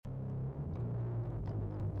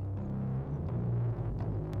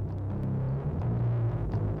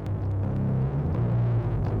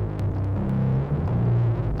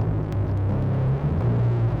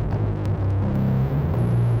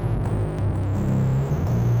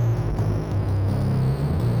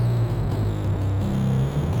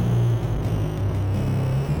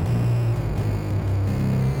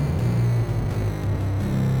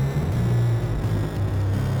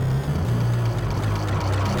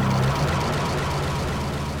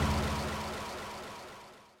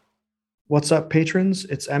What's up, patrons?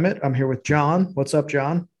 It's Emmett. I'm here with John. What's up,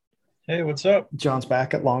 John? Hey, what's up? John's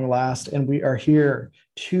back at long last, and we are here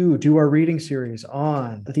to do our reading series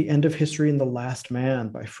on The End of History and the Last Man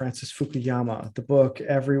by Francis Fukuyama, the book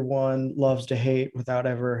everyone loves to hate without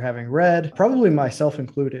ever having read, probably myself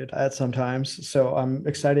included at some times. So I'm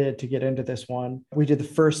excited to get into this one. We did the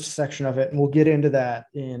first section of it, and we'll get into that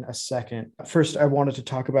in a second. First, I wanted to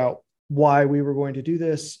talk about why we were going to do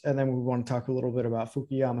this, and then we want to talk a little bit about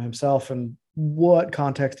Fukuyama himself and what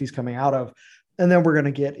context he's coming out of. And then we're going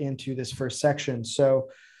to get into this first section. So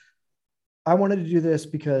I wanted to do this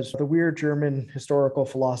because the weird German historical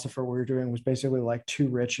philosopher we were doing was basically like too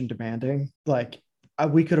rich and demanding.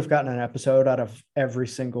 We could have gotten an episode out of every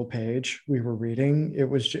single page we were reading. It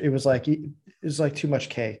was like too much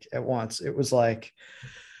cake at once. It's like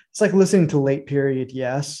listening to late period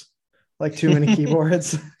yes, like too many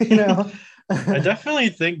keyboards, you know. I definitely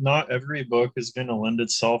think not every book is going to lend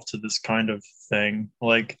itself to this kind of thing.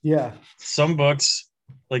 Like Yeah. some books,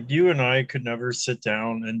 like you and I could never sit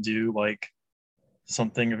down and do like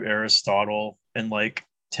something of Aristotle in like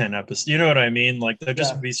 10 episodes. You know what I mean? Like that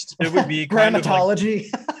just Yeah. would be, it would be kind of like, Grammatology.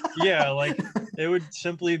 yeah, like it would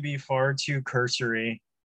simply be far too cursory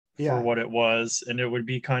for Yeah. what it was. And it would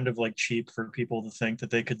be kind of like cheap for people to think that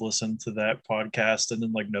they could listen to that podcast and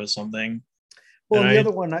then like know something. Well, And and the I,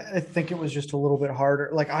 other one, I think it was just a little bit harder.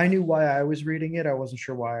 Like I knew why I was reading it. I wasn't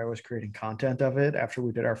sure why I was creating content of it after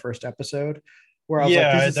we did our first episode, where I was like,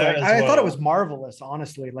 this yeah, is that like, as I thought it was well. marvelous,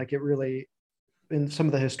 honestly. Like it really, in some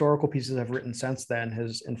of the historical pieces I've written since then,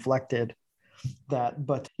 has inflected that.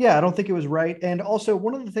 But yeah, I don't think it was right. And also,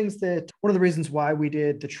 one of the reasons why we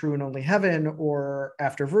did The True and Only Heaven or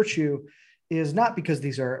After Virtue is not because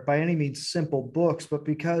these are by any means simple books, but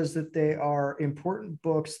because that they are important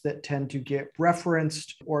books that tend to get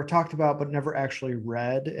referenced or talked about, but never actually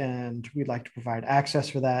read. And we'd like to provide access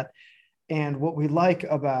for that. And what we like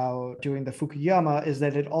about doing the Fukuyama is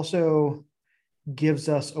that it also gives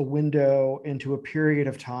us a window into a period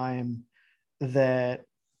of time that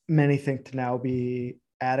many think to now be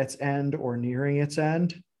at its end or nearing its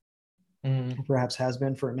end, Mm. perhaps has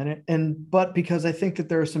been for a minute. But because I think that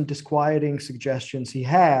there are some disquieting suggestions he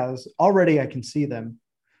has already, I can see them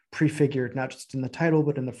prefigured, not just in the title,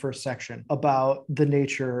 but in the first section about the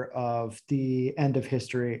nature of the end of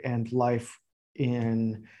history and life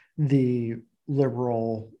in the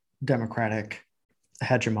liberal democratic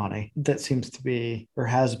hegemony that seems to be or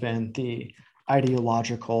has been the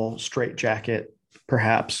ideological straitjacket,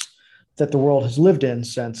 perhaps, that the world has lived in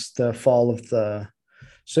since the fall of the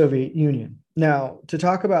Soviet Union. Now, to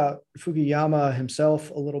talk about Fukuyama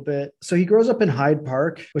himself a little bit, so he grows up in Hyde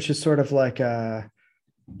Park, which is sort of like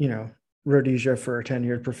you know, Rhodesia for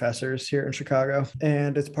tenured professors here in Chicago.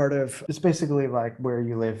 And it's basically like where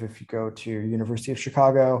you live if you go to University of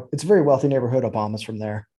Chicago. It's a very wealthy neighborhood. Obama's from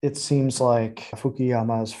there. It seems like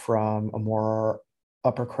Fukuyama's from a more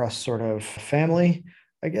upper crust sort of family,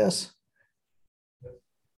 I guess,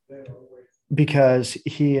 because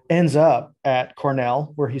he ends up at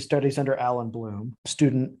Cornell, where he studies under Alan Bloom,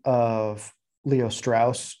 student of Leo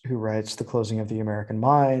Strauss, who writes The Closing of the American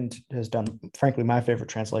Mind, has done, frankly, my favorite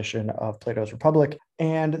translation of Plato's Republic,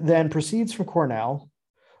 and then proceeds from Cornell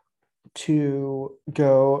to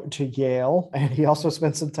go to Yale. And he also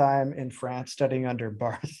spent some time in France studying under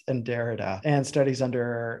Barthes and Derrida and studies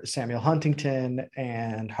under Samuel Huntington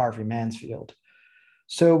and Harvey Mansfield.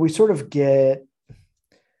 So we sort of get,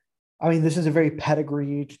 I mean, this is a very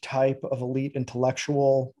pedigreed type of elite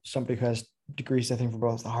intellectual, somebody who has degrees, I think, for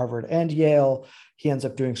both Harvard and Yale. He ends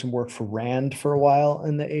up doing some work for Rand for a while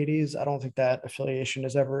in the 80s. I don't think that affiliation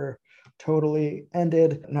has ever totally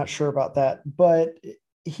ended. I'm not sure about that. But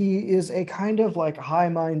he is a kind of like high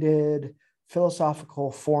minded,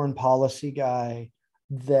 philosophical foreign policy guy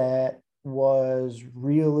that was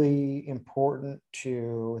really important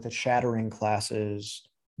to the chattering classes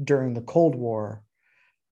during the Cold War,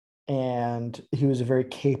 and he was a very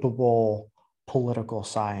capable political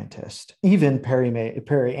scientist. Even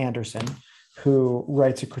Perry Anderson, who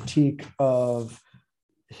writes a critique of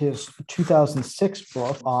his 2006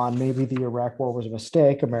 book on maybe the Iraq War was a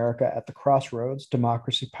mistake, America at the Crossroads,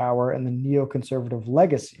 Democracy, Power, and the Neoconservative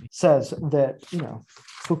Legacy, says that,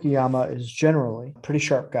 Fukuyama is generally a pretty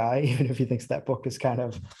sharp guy, even if he thinks that book is kind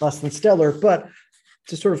of less than stellar. But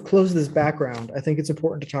to sort of close this background, I think it's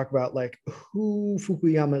important to talk about like who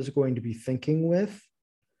Fukuyama is going to be thinking with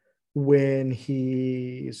when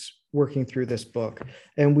he's working through this book.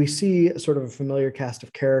 And we see sort of a familiar cast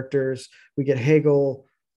of characters. We get Hegel,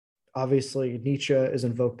 obviously Nietzsche is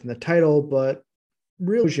invoked in the title, but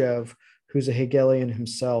Riljev, who's a Hegelian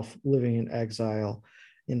himself living in exile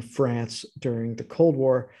in France during the Cold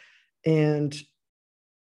War. And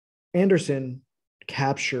Anderson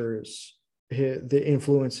captures the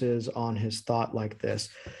influences on his thought like this.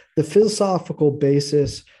 The philosophical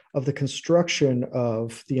basis of the construction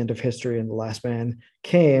of The End of History and The Last Man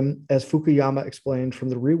came, as Fukuyama explained, from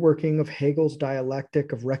the reworking of Hegel's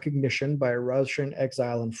dialectic of recognition by a Russian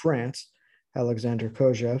exile in France, Alexander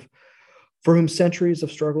Kojev, for whom centuries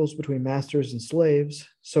of struggles between masters and slaves,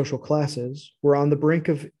 social classes, were on the brink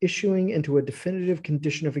of issuing into a definitive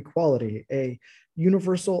condition of equality, a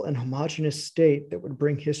universal and homogeneous state that would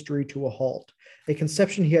bring history to a halt, a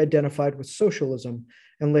conception he identified with socialism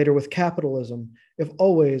and later with capitalism, if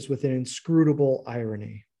always with an inscrutable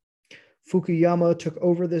irony. Fukuyama took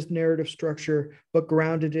over this narrative structure, but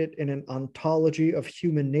grounded it in an ontology of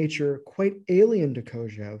human nature quite alien to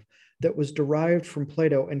Kojev, that was derived from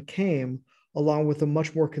Plato and came, along with a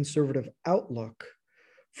much more conservative outlook,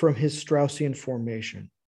 from his Straussian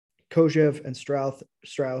formation. Kojev and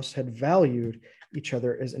Strauss had valued each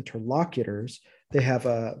other as interlocutors. They have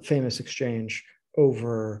a famous exchange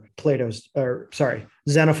over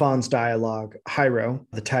Xenophon's dialogue, Hiero,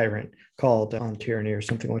 the tyrant, called On Tyranny or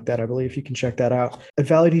something like that. I believe you can check that out. They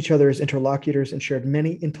valued each other as interlocutors and shared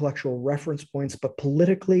many intellectual reference points, but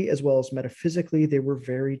politically as well as metaphysically, they were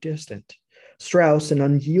very distant. Strauss, an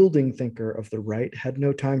unyielding thinker of the right, had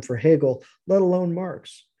no time for Hegel, let alone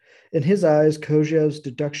Marx. In his eyes, Kojev's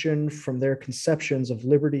deduction from their conceptions of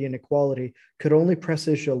liberty and equality could only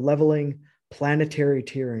presage a leveling planetary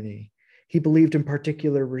tyranny. He believed in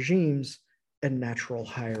particular regimes and natural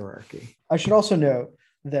hierarchy. I should also note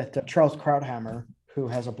that Charles Krauthammer, who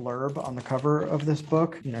has a blurb on the cover of this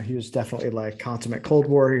book, he was definitely like consummate Cold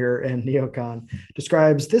Warrior and neocon,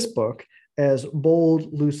 describes this book as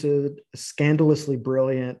bold, lucid, scandalously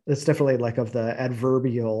brilliant. It's definitely like of the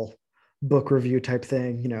adverbial book review type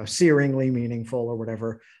thing, searingly meaningful or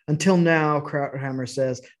whatever. Until now, Krauthammer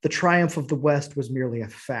says, the triumph of the West was merely a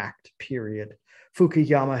fact, period.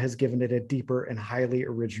 Fukuyama has given it a deeper and highly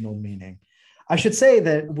original meaning. I should say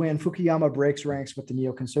that when Fukuyama breaks ranks with the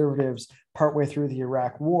neoconservatives partway through the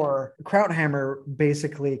Iraq War, Krauthammer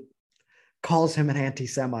basically calls him an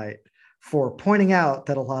anti-Semite for pointing out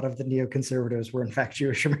that a lot of the neoconservatives were in fact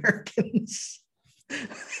Jewish Americans.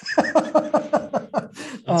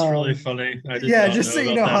 That's really funny. I did yeah, not just know so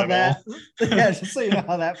you about know how that that yeah, just so you know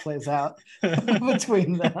how that plays out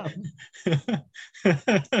between them.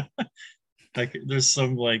 There's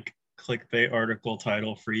some like clickbait article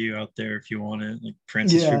title for you out there if you want it, like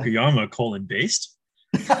Francis Yeah. Fukuyama : based.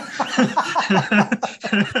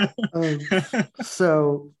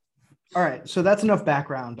 So all right, so that's enough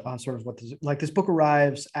background on sort of what this book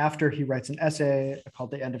arrives after he writes an essay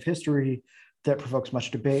called The End of History that provokes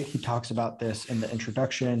much debate. He talks about this in the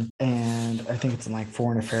introduction, and I think it's in like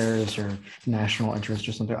Foreign Affairs or National Interest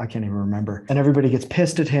or something. I can't even remember. And everybody gets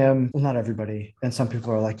pissed at him. Well, not everybody. And some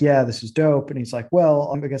people are like, yeah, this is dope. And he's like,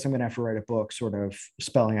 well, I guess I'm going to have to write a book sort of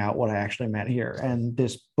spelling out what I actually meant here. And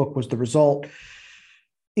this book was the result.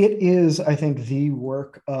 It is, I think, the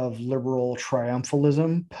work of liberal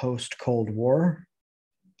triumphalism post-Cold War.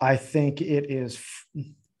 I think it is,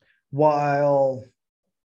 while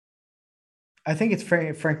I think it's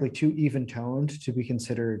frankly too even-toned to be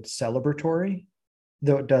considered celebratory,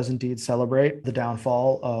 though it does indeed celebrate the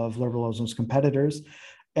downfall of liberalism's competitors.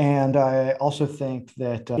 And I also think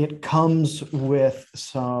that it comes with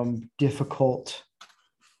some difficult,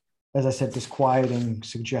 as I said, disquieting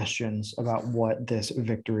suggestions about what this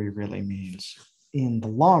victory really means in the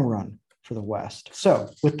long run for the West.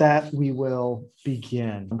 So with that, we will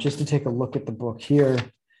begin. Just to take a look at the book here,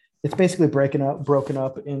 it's basically broken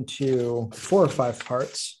up into 4 or 5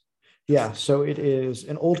 parts. Yeah, so it is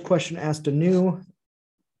An Old Question Asked Anew,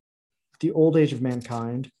 The Old Age of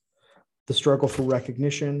Mankind, The Struggle for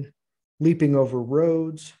Recognition, Leaping Over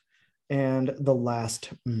Roads, and The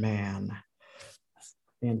Last Man.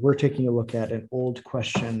 And we're taking a look at An Old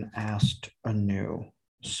Question Asked Anew.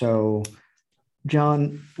 So,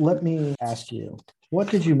 John, let me ask you,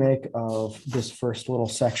 what did you make of this first little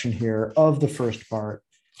section here of the first part,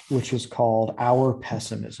 which is called Our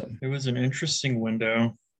Pessimism? It was an interesting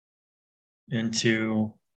window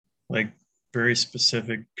into like very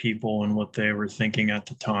specific people and what they were thinking at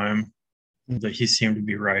the time that he seemed to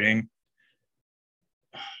be writing.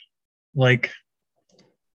 Like,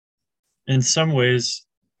 in some ways,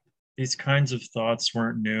 these kinds of thoughts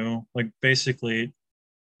weren't new. Like, basically,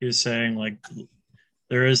 he was saying, like,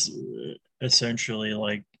 there is essentially,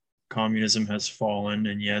 like, communism has fallen,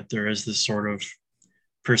 and yet there is this sort of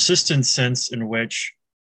persistent sense in which,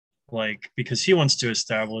 like, because he wants to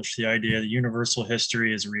establish the idea that universal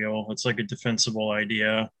history is real. It's like a defensible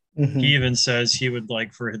idea. He Hmm. even says he would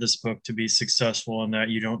like for this book to be successful and that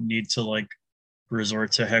you don't need to like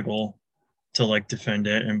resort to Hegel to like defend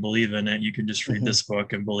it and believe in it. You can just read Hmm. this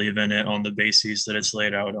book and believe in it on the bases that it's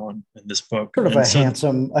laid out on in this book. Sort of And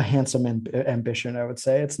so, a handsome ambition, I would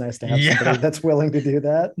say. It's nice to have somebody yeah. that's willing to do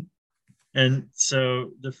that. And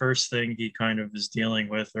so the first thing he kind of is dealing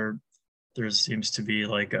with, or there seems to be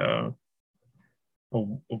like a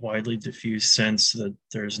widely diffused sense that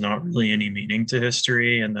there's not really any meaning to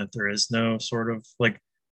history and that there is no sort of like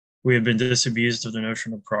we have been disabused of the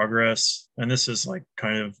notion of progress. And this is like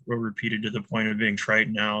kind of repeated to the point of being trite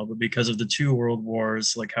now, but because of the two world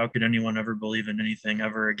wars, like how could anyone ever believe in anything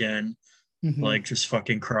ever again? Hmm. Like just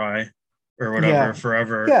fucking cry or whatever Yeah.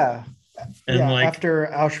 forever. Yeah. And Yeah. like After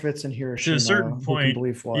Auschwitz and to a certain Hiroshima, who can point,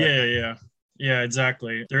 believe what? yeah, yeah, yeah,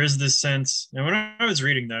 exactly. There is this sense, and when I was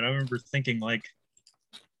reading that, I remember thinking like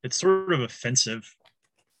it's sort of offensive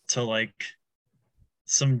to like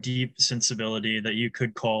some deep sensibility that you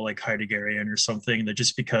could call like Heideggerian or something, that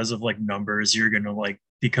just because of like numbers you're gonna like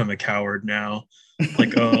become a coward now.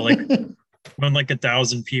 Like, oh, like when like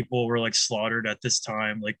 1,000 people were like slaughtered at this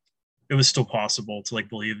time, like it was still possible to like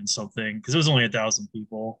believe in something because it was only 1,000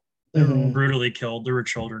 people. They were Hmm. brutally killed. There were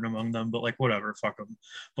children among them, but like whatever, fuck them.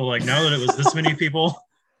 But like now that it was this many people,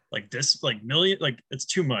 like this, like million, like it's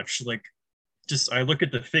too much. Like just I look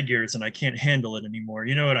at the figures and I can't handle it anymore.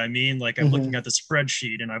 You know what I mean? Like I'm looking Hmm. at the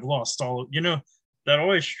spreadsheet and I've lost all, that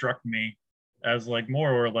always struck me as like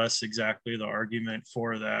more or less exactly the argument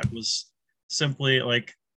for that was simply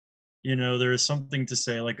like, there is something to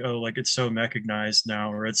say like, oh, like it's so mechanized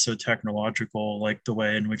now or it's so technological, like the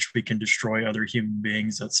way in which we can destroy other human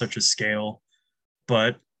beings at such a scale.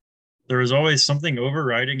 But there is always something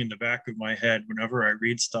overriding in the back of my head whenever I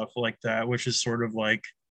read stuff like that, which is sort of like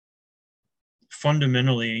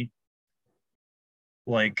fundamentally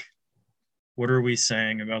like what are we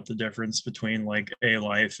saying about the difference between like a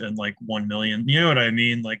life and like 1 million? You know what I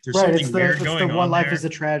mean? Like there's Right. something weird It's the going one on life is there.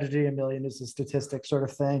 a tragedy, a million is a statistic sort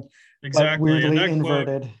of thing, but Exactly. And weirdly that quote,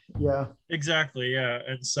 inverted. Yeah. exactly. Yeah.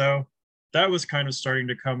 And so that was kind of starting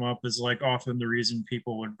to come up as like often the reason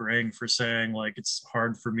people would bring for saying like it's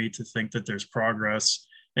hard for me to think that there's progress.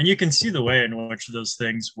 And you can see the way in which those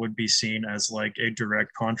things would be seen as like a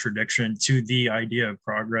direct contradiction to the idea of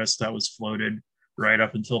progress that was floated right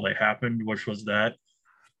up until they happened, which was that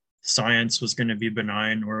science was going to be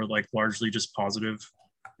benign or like largely just positive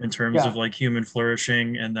in terms of Yeah. like human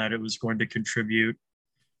flourishing and that it was going to contribute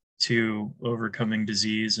to overcoming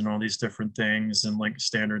disease and all these different things and like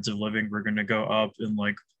standards of living were going to go up and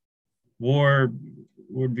like war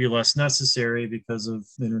would be less necessary because of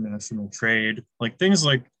international trade, like things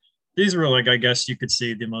like these were like I guess you could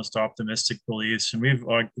see the most optimistic beliefs, and we've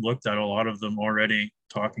like looked at a lot of them already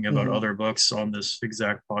talking about Hmm. other books on this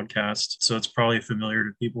exact podcast, so it's probably familiar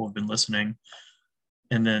to people who've been listening.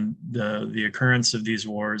 And then the occurrence of these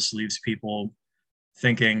wars leaves people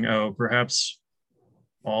thinking, oh, perhaps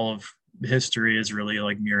all of history is really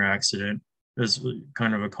like mere accident, is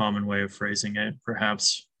kind of a common way of phrasing it.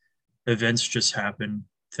 Perhaps events just happen,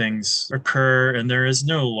 things occur, and there is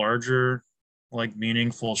no larger, like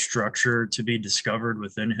meaningful structure to be discovered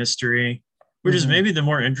within history, which is Hmm. maybe the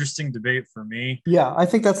more interesting debate for me. Yeah. I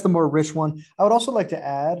think that's the more rich one. I would also like to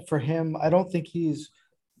add for him, I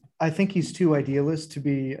think he's too idealist to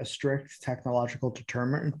be a strict technological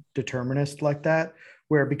determinist like that,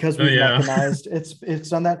 where because Oh we've yeah. mechanized, it's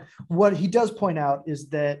done that. What he does point out is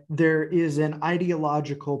that there is an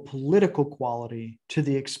ideological political quality to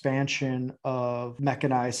the expansion of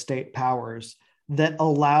mechanized state powers that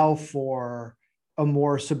allow for a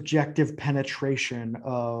more subjective penetration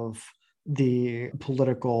of the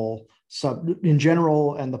political sub in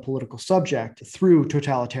general and the political subject through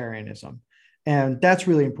totalitarianism, and that's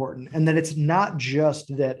really important. And then it's not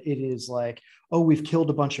just that it is like, oh, we've killed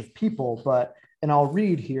a bunch of people, but, and I'll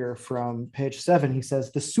read here from page 7, he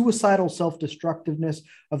says, the suicidal self-destructiveness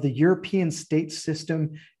of the European state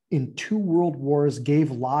system in two world wars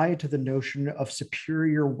gave lie to the notion of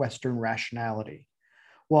superior Western rationality.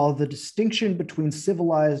 While the distinction between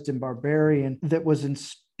civilized and barbarian that was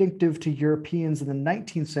instinctive to Europeans in the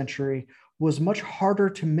 19th century was much harder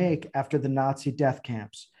to make after the Nazi death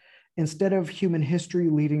camps. Instead of human history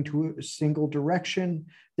leading to a single direction,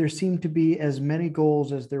 there seemed to be as many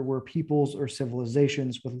goals as there were peoples or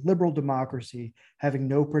civilizations, with liberal democracy having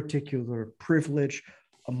no particular privilege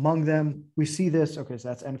among them. We see this, okay, so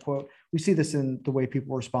that's end quote. We see this in the way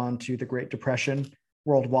people respond to the Great Depression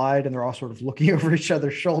worldwide, and they're all sort of looking over each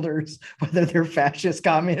other's shoulders, whether they're fascist,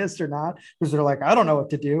 communist, or not, because they're like, I don't know what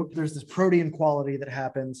to do. There's this protean quality that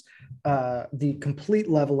happens, the complete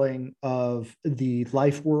leveling of the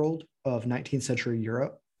life world of 19th century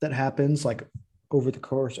Europe. that happens, like over the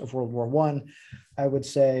course of World War One, I would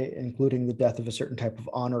say, including the death of a certain type of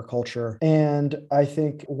honor culture. And I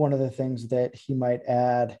think one of the things that he might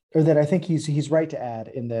add, or that I think he's right to add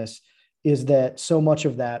in this, is that so much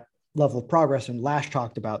of that level of progress, and Lash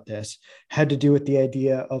talked about this, had to do with the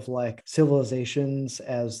idea of like civilizations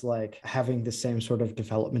as like having the same sort of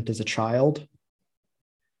development as a child.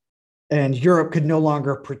 And Europe could no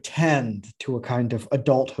longer pretend to a kind of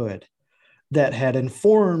adulthood that had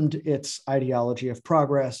informed its ideology of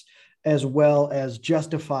progress as well as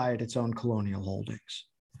justified its own colonial holdings.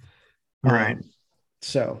 Right.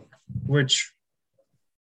 So, which,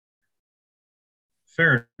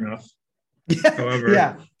 fair enough. yeah, However,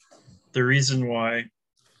 yeah, the reason why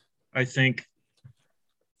I think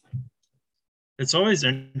it's always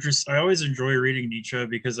interesting, I always enjoy reading Nietzsche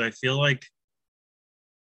because I feel like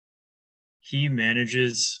he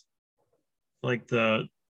manages like the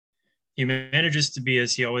he manages to be,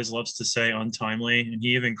 as he always loves to say, untimely, and he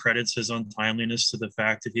even credits his untimeliness to the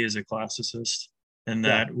fact that he is a classicist, and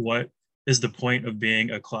yeah, that what is the point of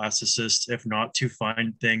being a classicist if not to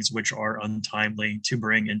find things which are untimely to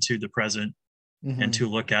bring into the present and mm-hmm. to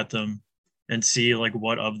look at them and see like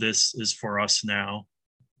what of this is for us now,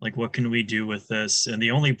 like what can we do with this, and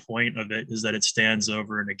the only point of it is that it stands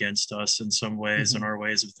over and against us in some ways and Mm-hmm. our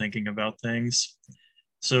ways of thinking about things.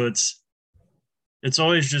 So it's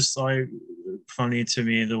always just like funny to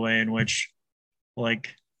me the way in which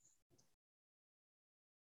like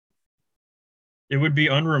it would be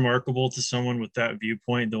unremarkable to someone with that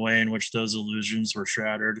viewpoint the way in which those illusions were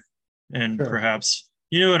shattered, and Sure. perhaps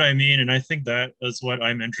you know what I mean. And I think that is what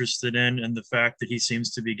I'm interested in, and the fact that he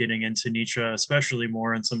seems to be getting into Nietzsche especially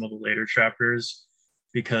more in some of the later chapters,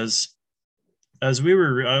 because as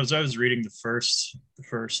I was reading the first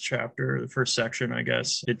chapter, the first section, I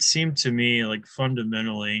guess, it seemed to me like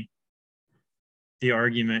fundamentally the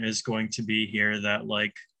argument is going to be here that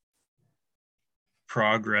like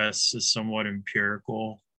progress is somewhat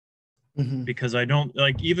empirical, Mm-hmm. because I don't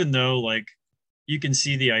like, even though like you can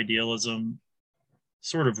see the idealism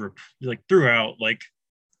sort of like throughout, like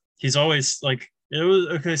he's always like it was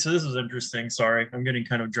okay. So this is interesting. Sorry, I'm getting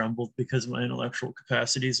kind of jumbled because my intellectual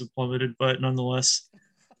capacities have plummeted, but nonetheless,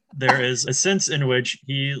 there is a sense in which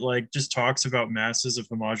he like just talks about masses of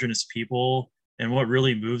homogenous people and what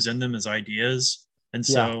really moves in them is ideas. And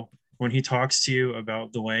Yeah. so when he talks to you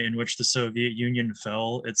about the way in which the Soviet Union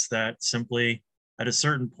fell, it's that simply at a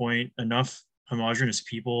certain point enough homogenous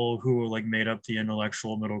people who like made up the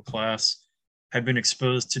intellectual middle class had been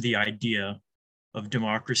exposed to the idea of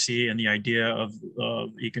democracy and the idea of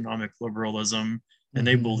economic liberalism, and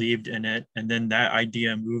they Mm-hmm. believed in it, and then that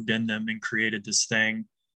idea moved in them and created this thing.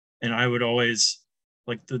 And I would always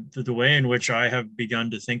like the way in which I have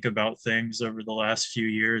begun to think about things over the last few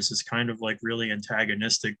years is kind of like really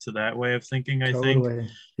antagonistic to that way of thinking, I think. Totally.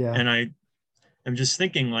 Yeah. And I am just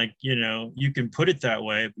thinking like, you know, you can put it that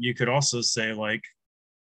way, but you could also say like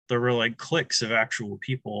there were like cliques of actual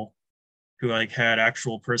people who like had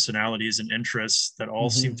actual personalities and interests that all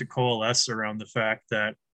seemed Mm-hmm. to coalesce around the fact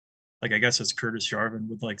that, like, I guess as Curtis Yarvin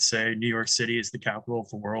would like say, New York City is the capital of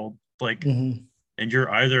the world. Like, Mm-hmm. and you're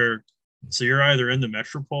either in the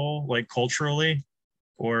metropole like culturally,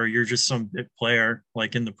 or you're just some bit player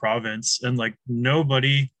like in the province, and like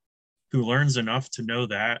nobody who learns enough to know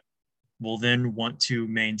that will then want to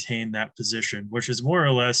maintain that position, which is more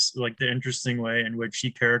or less like the interesting way in which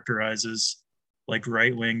he characterizes like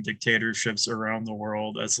right-wing dictatorships around the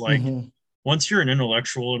world as like, Mm-hmm. once you're an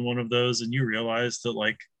intellectual in one of those and you realize that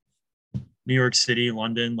like New York City,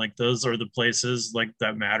 London, like those are the places like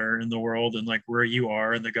that matter in the world, and like where you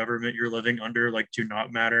are and the government you're living under like do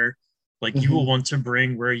not matter. Like you will Mm-hmm. want to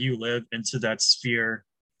bring where you live into that sphere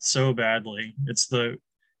so badly. It's the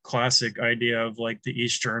classic idea of like the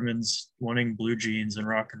East Germans wanting blue jeans and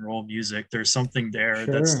rock and roll music. There's something there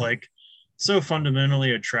that's Sure. like so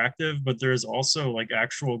fundamentally attractive, but there's also like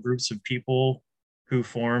actual groups of people who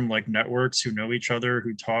form like networks, who know each other,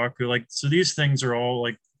 who talk, who like, so these things are all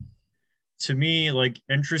like, to me, like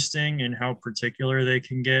interesting in how particular they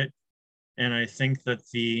can get. And I think that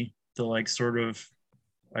the like sort of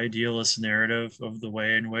idealist narrative of the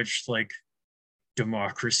way in which like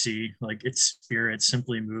democracy, like its spirit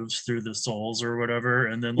simply moves through the souls or whatever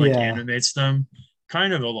and then like Yeah. animates them,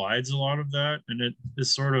 kind of elides a lot of that. And it is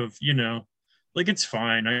sort of, you know, like it's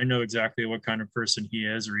fine. I know exactly what kind of person he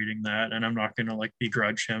is reading that, and I'm not going to like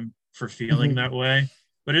begrudge him for feeling Mm-hmm. that way.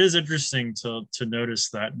 But it is interesting to notice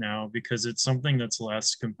that now, because it's something that's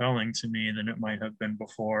less compelling to me than it might have been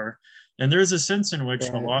before. And there's a sense in which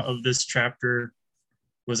a Right. lot of this chapter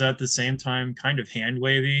was at the same time kind of hand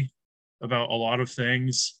wavy about a lot of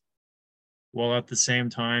things. while at the same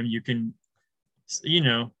time you can, you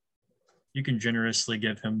know, you can generously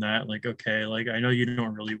give him that, like, okay, like I know you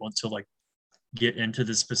don't really want to like get into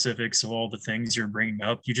the specifics of all the things you're bringing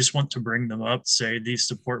up. You just want to bring them up, say these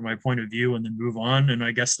support my point of view, and then move on. And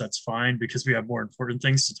I guess that's fine because we have more important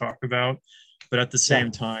things to talk about. But at the Yeah.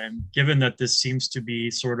 same time, given that this seems to be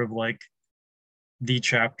sort of like the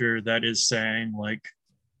chapter that is saying like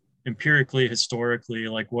empirically, historically,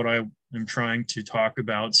 like what I am trying to talk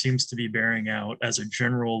about seems to be bearing out as a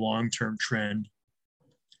general long-term trend,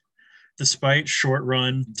 despite short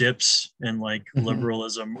run dips and like Mhm.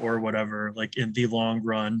 liberalism or whatever, like in the long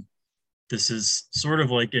run, this is sort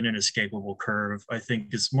of like in an inescapable curve. I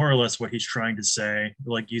think is more or less what he's trying to say,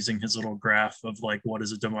 like using his little graph of like what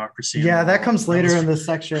is a democracy in the Yeah, that long. comes That later was in this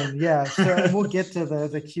section. Yeah. So, and we'll get to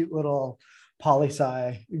the cute little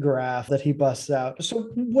poli-sci graph that he busts out. So,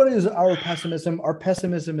 what is our pessimism? Our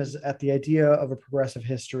pessimism is at the idea of a progressive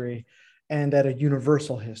history and at a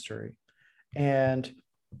universal history. And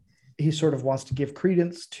he sort of wants to give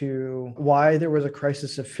credence to why there was a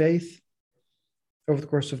crisis of faith over the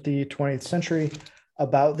course of the 20th century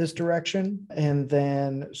about this direction, and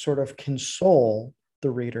then sort of console the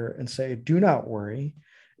reader and say, do not worry.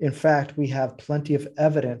 In fact, we have plenty of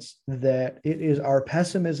evidence that it is our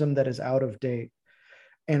pessimism that is out of date.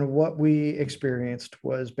 And what we experienced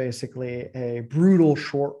was basically a brutal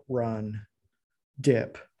short run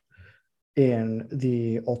dip in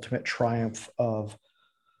the ultimate triumph of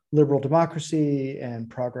liberal democracy and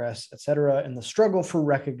progress, et cetera, and the struggle for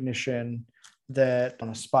recognition that one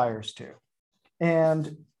aspires to.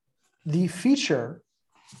 And the feature,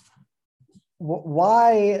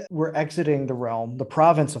 why we're exiting the realm, the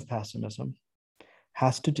province of pessimism,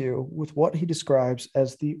 has to do with what he describes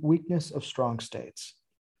as the weakness of strong states.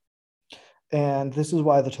 And this is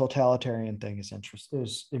why the totalitarian thing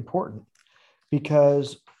is important,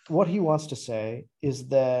 because what he wants to say is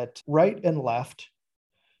that right and left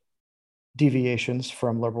deviations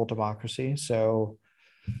from liberal democracy, so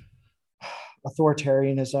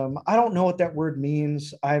authoritarianism, I don't know what that word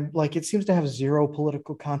means. I'm like, it seems to have zero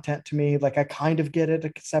political content to me. Like, I kind of get it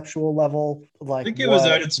at a conceptual level, I like think it was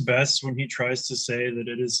at what. its best when he tries to say that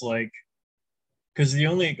it is like, because the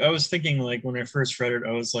only I was thinking like when I first read it,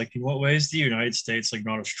 I was like, in what ways the United States like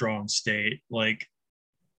not a strong state? Like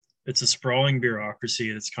it's a sprawling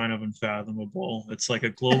bureaucracy that's kind of unfathomable. It's like a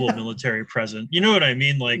global military presence. You know what I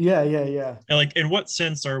mean? Yeah. Like in what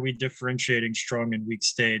sense are we differentiating strong and weak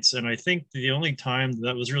states? And I think the only time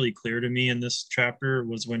that was really clear to me in this chapter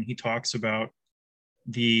was when he talks about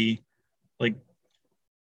the like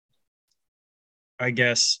I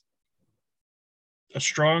guess a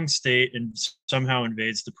strong state and somehow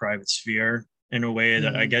invades the private sphere in a way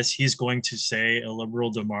that I Mm-hmm. guess he's going to say a liberal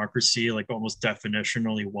democracy like almost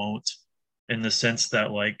definitionally won't, in the sense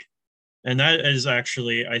that like, and that is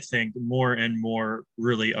actually I think more and more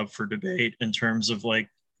really up for debate in terms of like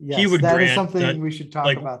he Yes, would that is grant that something we should talk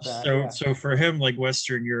like about. That, so yeah. so for him like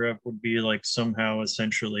Western Europe would be like somehow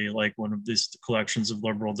essentially like one of these collections of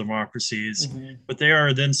liberal democracies, Mm-hmm. but they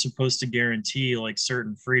are then supposed to guarantee like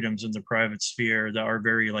certain freedoms in the private sphere that are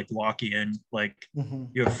very like Lockean, like you have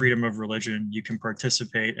Mm-hmm. freedom of religion, you can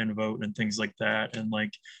participate and vote and things like that, and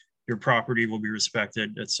like your property will be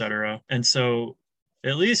respected, etc. And so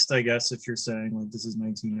at least I guess if you're saying like this is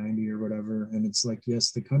 1990 or whatever, and it's like yes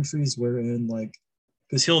the countries we're in like,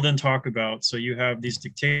 because he'll then talk about, so you have these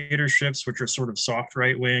dictatorships which are sort of soft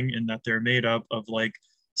right wing in that they're made up of like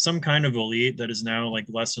some kind of elite that is now like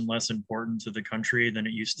less and less important to the country than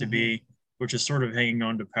it used to Mm-hmm. be, which is sort of hanging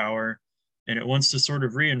on to power, and it wants to sort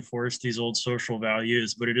of reinforce these old social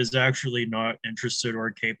values, but it is actually not interested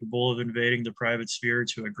or capable of invading the private sphere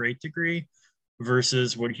to a great degree,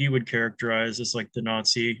 versus what he would characterize as like the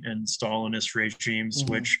Nazi and Stalinist regimes,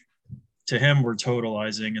 Mm-hmm. which to him were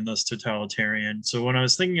totalizing and thus totalitarian. So when I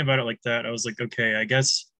was thinking about it like that, I was like, okay, I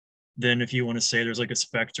guess then if you want to say there's like a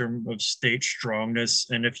spectrum of state strongness,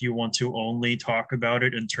 and if you want to only talk about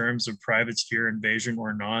it in terms of private sphere invasion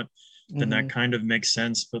or not, then that Mm-hmm. kind of makes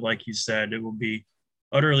sense. But like you said, it will be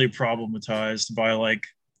utterly problematized by like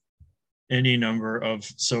any number of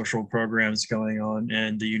social programs going on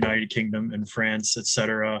in the United Kingdom and France,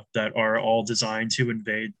 etc., that are all designed to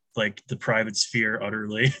invade like the private sphere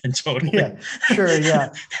utterly and totally. Yeah, sure. Yeah.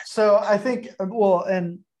 So I think, well,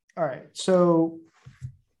 and all right. So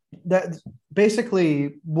that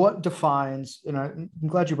basically what defines, and I'm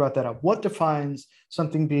glad you brought that up, what defines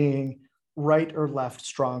something being right or left,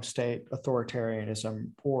 strong state, authoritarianism,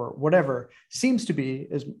 or whatever, seems to be,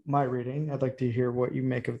 is my reading. I'd like to hear what you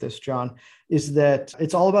make of this, John, is that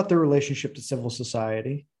it's all about the relationship to civil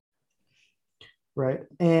society, right?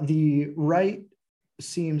 And the right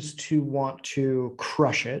seems to want to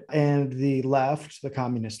crush it, and the left, the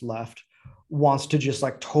communist left, wants to just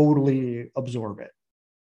like totally absorb it.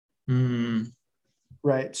 Mm.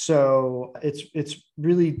 Right. So it's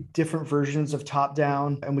really different versions of top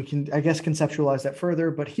down, and we can, I guess, conceptualize that further,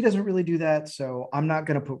 but he doesn't really do that. So I'm not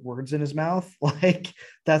going to put words in his mouth. Like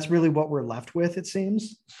that's really what we're left with, it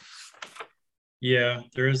seems. Yeah,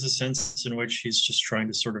 there is a sense in which he's just trying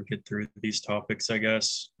to sort of get through these topics, I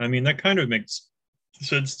guess. I mean, that kind of makes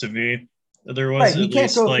sense to me. There Right. was He at can't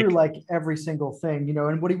least go through like, like every single thing,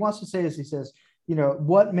 and what he wants to say is he says,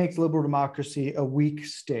 what makes liberal democracy a weak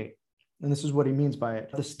state? And this is what he means by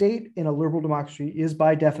it. The state in a liberal democracy is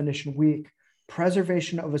by definition weak.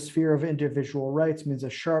 Preservation of a sphere of individual rights means a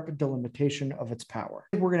sharp delimitation of its power.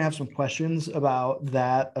 We're going to have some questions about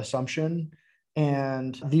that assumption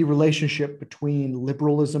and the relationship between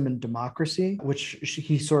liberalism and democracy, which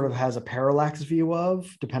he sort of has a parallax view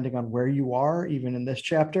of, depending on where you are, even in this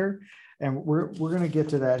chapter. And we're going to get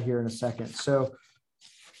to that here in a second. So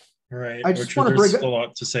right, I just which want to bring there's a up,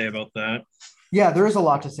 lot to say about that. yeah, there is a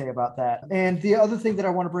lot to say about that. And the other thing that I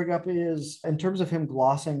want to bring up is in terms of him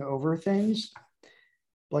glossing over things,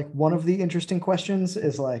 like one of the interesting questions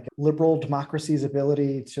is like liberal democracy's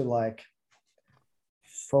ability to like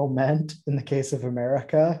foment, in the case of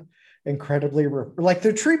America, incredibly like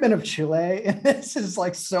the treatment of Chile. And this is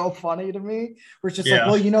like so funny to me. Where it's just like,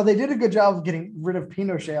 Yeah. well, they did a good job of getting rid of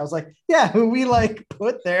Pinochet. I was like, yeah, who we like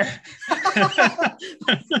put there.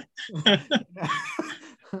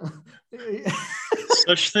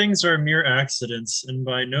 Such things are mere accidents, and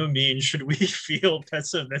by no means should we feel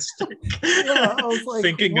pessimistic Yeah, I was like,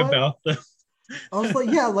 thinking what? about them. I was like,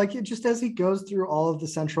 yeah, like it just as he goes through all of the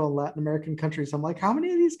Central and Latin American countries, I'm like, how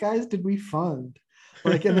many of these guys did we fund?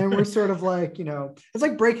 Like, and then we're sort of like, it's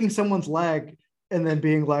like breaking someone's leg and then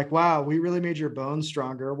being like, wow, we really made your bones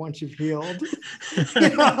stronger once you've healed.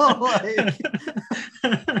 Like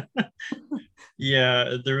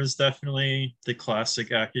Yeah, there was definitely the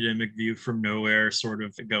classic academic view from nowhere sort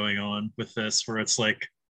of going on with this, where it's like,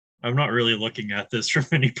 I'm not really looking at this from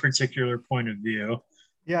any particular point of view.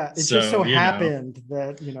 yeah, it just So, so happened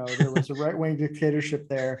that there was a right-wing dictatorship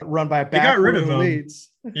there run by a they got rid of backroom him. elites.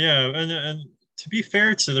 Yeah, and to be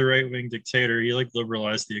fair to the right wing dictator, he like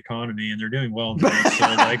liberalized the economy, and they're doing well now. So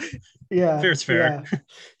like, Yeah, fair's fair.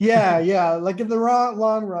 yeah, yeah. Like in the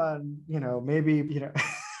long run, maybe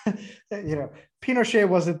Pinochet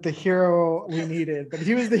wasn't the hero we needed, but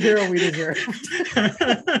he was the hero we deserved.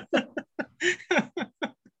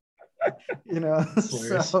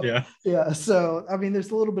 So Yeah. yeah, so I mean,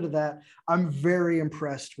 there's a little bit of that. I'm very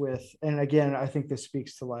impressed with, and again, I think this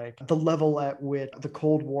speaks to like the level at which the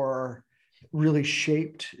Cold War really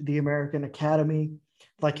shaped the American Academy,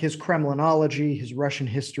 like his Kremlinology, his Russian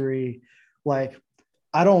history. Like,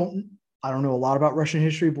 I don't know a lot about Russian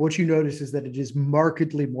history, but what you notice is that it is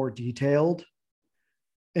markedly more detailed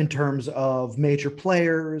in terms of major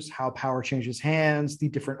players, how power changes hands, the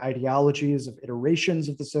different ideologies of iterations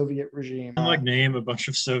of the Soviet regime. And like name a bunch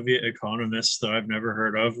of Soviet economists that I've never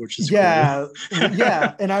heard of, which is yeah, cool.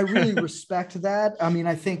 yeah, and I really respect that. I mean,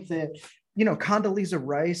 I think that Condoleezza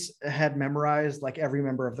Rice had memorized like every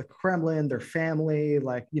member of the Kremlin, their family,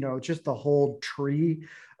 like just the whole tree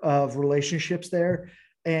of relationships there.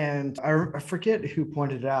 And I forget who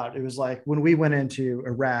pointed it out. It was like when we went into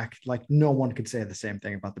Iraq, like no one could say the same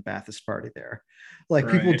thing about the Ba'athist Party there. Like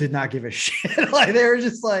people did not give a shit. Like they were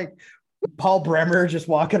just like Paul Bremer just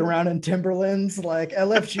walking around in Timberlands, like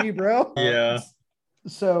LFG, bro. Yeah.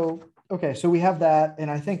 So okay, so we have that,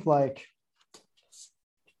 and I think we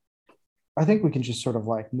can just sort of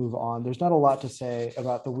like move on. There's not a lot to say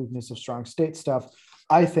about the weakness of strong state stuff.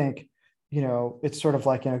 I think it's sort of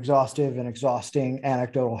like an exhaustive and exhausting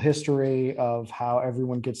anecdotal history of how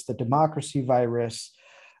everyone gets the democracy virus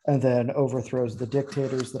and then overthrows the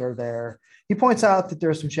dictators that are there. He points out that there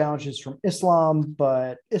are some challenges from Islam,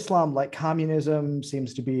 but Islam, like communism,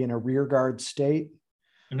 seems to be in a rearguard state.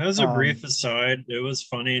 And as a brief aside, it was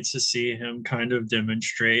funny to see him kind of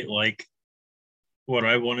demonstrate like what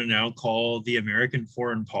I want to now call the American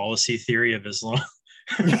foreign policy theory of Islam.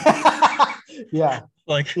 Yeah.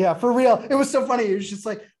 Like, yeah, for real. It was so funny. It was just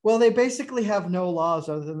like, well, they basically have no laws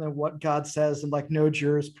other than what God says and like no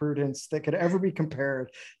jurisprudence that could ever be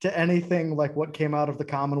compared to anything like what came out of the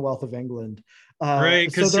Commonwealth of England.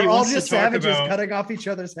 right. So Because they're he all wants just to talk savages about cutting off each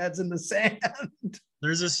other's heads in the sand.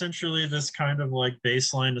 There's essentially this kind of like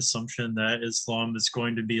baseline assumption that Islam is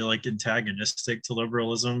going to be like antagonistic to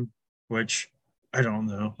liberalism, which I don't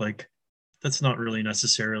know. Like, that's not really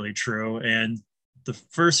necessarily true. And the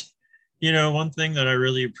first, one thing that I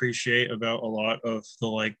really appreciate about a lot of the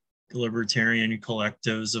like libertarian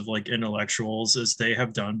collectives of like intellectuals is they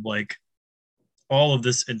have done like all of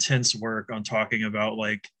this intense work on talking about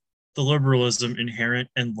like the liberalism inherent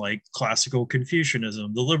in like classical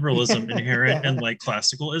Confucianism, the liberalism inherent in Yeah. like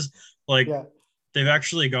classical is like Yeah. they've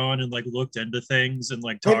actually gone and like looked into things and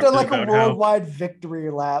like They've talked done like a about how worldwide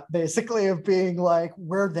victory lap, basically, of being like,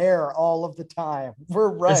 we're there all of the time. We're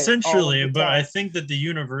right all of essentially, the but I time. think that the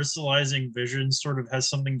universalizing vision sort of has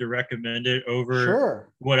something to recommend it over Sure.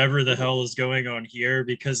 whatever the Totally. hell is going on here,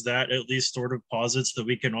 because that at least sort of posits that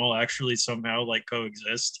we can all actually somehow like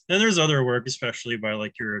coexist. And there's other work, especially by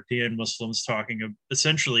like European Muslims, talking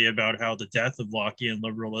essentially about how the death of Lockean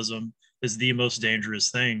liberalism is the most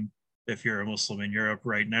dangerous thing if you're a Muslim in Europe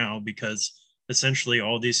right now, because essentially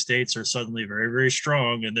all these states are suddenly very, very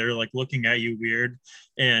strong and they're like looking at you weird.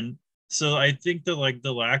 And so I think that like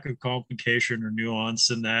the lack of complication or nuance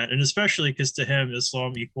in that, and especially because to him,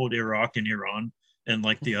 Islam equaled Iraq and Iran and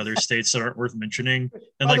like the other states that aren't worth mentioning. And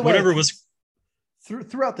By the like way, whatever was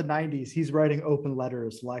throughout the 90s, he's writing open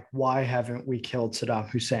letters like, why haven't we killed Saddam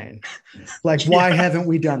Hussein? Like, why yeah, haven't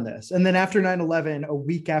we done this? And then after 9/11, a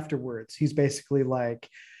week afterwards, he's basically like,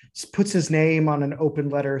 puts his name on an open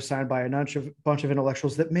letter signed by a bunch of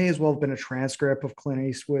intellectuals that may as well have been a transcript of Clint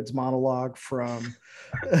Eastwood's monologue from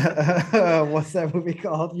what's that movie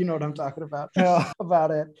called? You know what I'm talking about.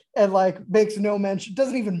 About it. And like makes no mention,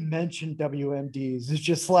 doesn't even mention WMDs. It's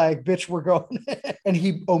just like, bitch, we're going. And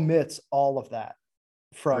he omits all of that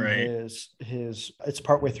from right. his it's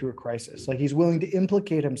partway through a crisis. Like he's willing to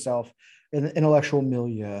implicate himself in the intellectual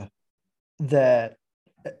milieu that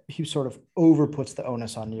he sort of overputs the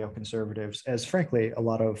onus on neoconservatives, as frankly a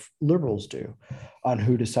lot of liberals do, on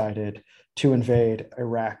who decided to invade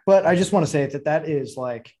Iraq. But I just want to say that that is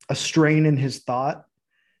like a strain in his thought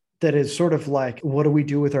that is sort of like, what do we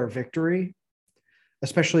do with our victory?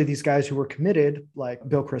 Especially these guys who were committed, like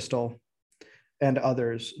Bill Kristol and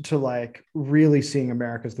others, to like really seeing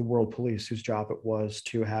America as the world police, whose job it was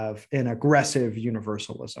to have an aggressive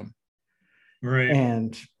universalism. Right.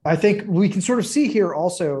 And I think we can sort of see here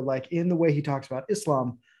also, like in the way he talks about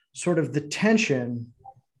Islam, sort of the tension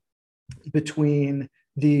between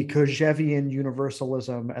the Kojevian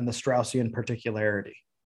universalism and the Straussian particularity.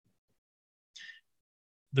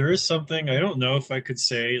 There is something I don't know if I could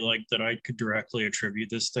say like that I could directly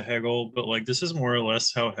attribute this to Hegel, but like this is more or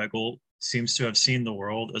less how Hegel seems to have seen the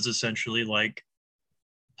world, as essentially like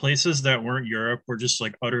places that weren't Europe were just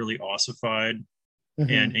like utterly ossified and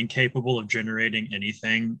Mm-hmm. incapable of generating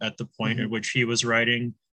anything at the point at Mm-hmm. which he was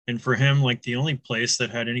writing. And for him, like the only place that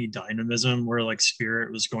had any dynamism where like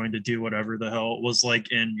spirit was going to do whatever the hell was like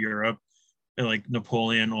in Europe, and, like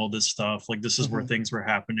Napoleon, all this stuff. Like this is where Mm-hmm. things were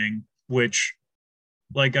happening, which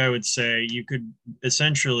like I would say you could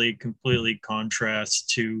essentially completely contrast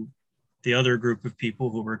to the other group of people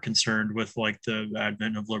who were concerned with like the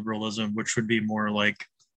advent of liberalism, which would be more like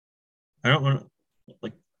I don't want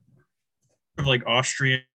to like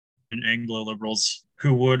Austrian and Anglo liberals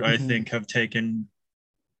who would, I Mm-hmm. think, have taken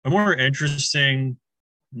a more interesting,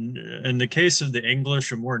 in the case of the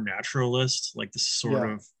English, a more naturalist, like this sort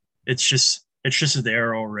Yeah. of, it's just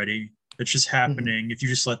there already. It's just Mm-hmm. happening. If you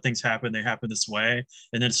just let things happen, they happen this way.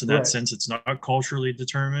 And then, so in that Right. sense, it's not culturally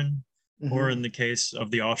determined. Or Mm-hmm. in the case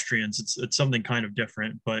of the Austrians, it's something kind of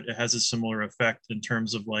different, but it has a similar effect in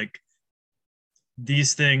terms of like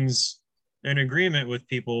these things in agreement with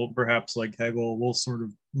people, perhaps like Hegel, will sort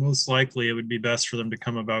of most likely it would be best for them to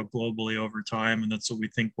come about globally over time, and that's what we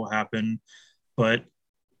think will happen. But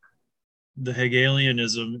the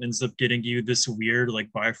Hegelianism ends up getting you this weird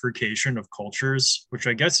like bifurcation of cultures, which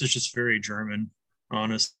I guess is just very German,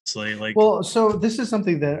 honestly. Like, Well, so this is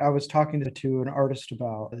something that I was talking to an artist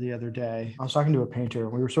about the other day. I was talking to a painter,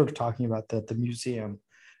 and we were sort of talking about the museum.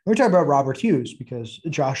 We were talking about Robert Hughes because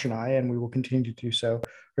Josh and I, and we will continue to do so,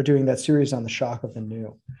 are doing that series on the shock of the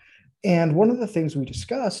new. And one of the things we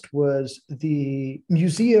discussed was the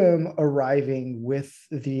museum arriving with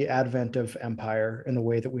the advent of empire in the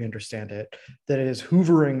way that we understand it, that is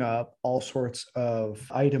hoovering up all sorts of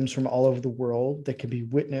items from all over the world that can be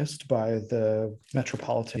witnessed by the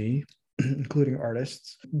metropolitan, including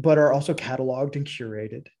artists, but are also cataloged and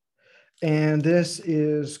curated. And this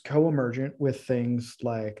is co-emergent with things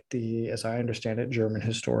like the, as I understand it, German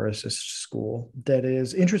historicist school that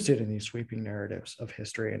is interested in these sweeping narratives of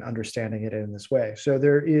history and understanding it in this way. So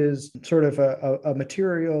there is sort of a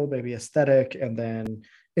material, maybe aesthetic, and then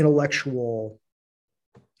intellectual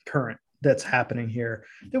current that's happening here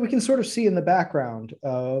that we can sort of see in the background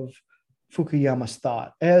of Fukuyama's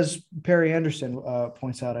thought. As Perry Anderson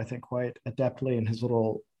points out, I think quite adeptly in his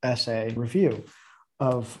little essay review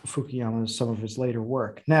of Fukuyama's, some of his later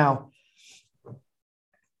work. Now,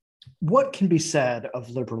 what can be said of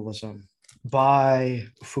liberalism by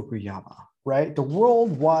Fukuyama, right? The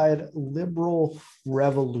worldwide liberal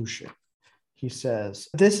revolution. He says,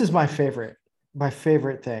 this is my favorite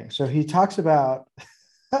thing. So he talks about,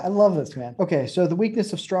 I love this, man. Okay, so the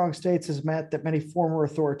weakness of strong states has meant that many former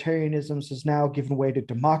authoritarianisms has now given way to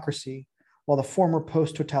democracy, while the former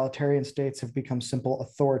post-totalitarian states have become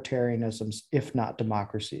simple authoritarianisms, if not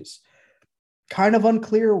democracies. Kind of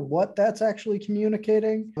unclear what that's actually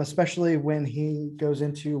communicating, especially when he goes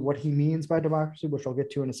into what he means by democracy, which I'll get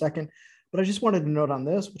to in a second. But I just wanted to note on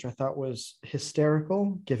this, which I thought was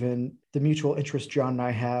hysterical, given the mutual interest John and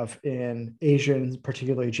I have in Asian,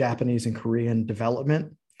 particularly Japanese and Korean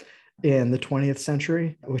development in the 20th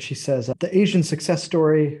century, which he says the Asian success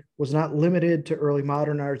story was not limited to early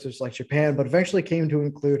modernizers like Japan, but eventually came to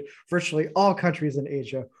include virtually all countries in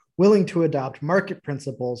Asia willing to adopt market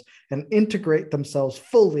principles and integrate themselves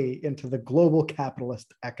fully into the global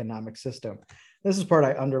capitalist economic system. This is part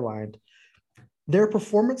I underlined. Their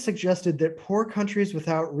performance suggested that poor countries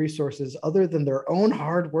without resources other than their own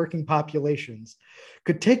hardworking populations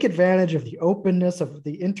could take advantage of the openness of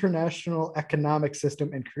the international economic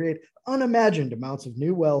system and create unimagined amounts of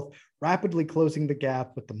new wealth, rapidly closing the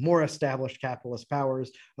gap with the more established capitalist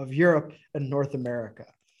powers of Europe and North America.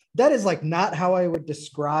 That is like not how I would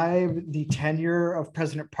describe the tenure of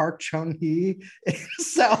President Park Chung-hee in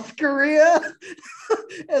South Korea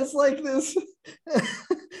as like this,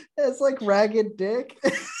 as like ragged dick.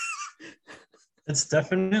 It's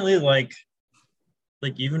definitely like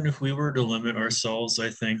even if we were to limit ourselves, I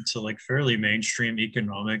think, to like fairly mainstream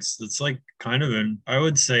economics, it's like kind of I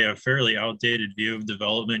would say a fairly outdated view of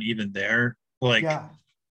development even there. Like Yeah.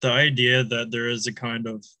 the idea that there is a kind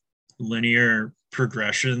of linear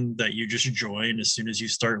progression that you just join as soon as you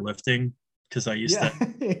start lifting, because I used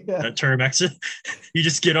that term exit. You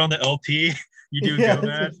just get on the LP, you do go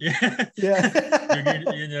mad.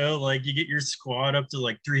 Like you get your squat up to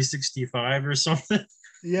like 365 or something.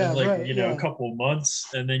 Yeah, in like right. a couple months,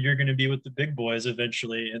 and then you're going to be with the big boys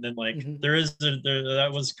eventually. And then like that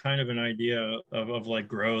was kind of an idea of like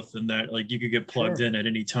growth, and that like you could get plugged in at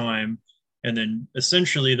any time. And then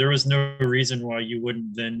essentially there was no reason why you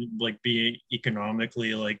wouldn't then like be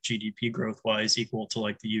economically like GDP growth wise equal to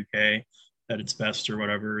like the UK at its best or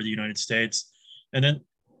whatever, or the United States. And then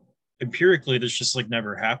empirically this just like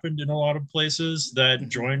never happened in a lot of places that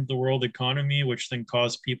joined the world economy, which then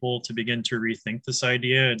caused people to begin to rethink this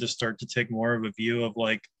idea and to start to take more of a view of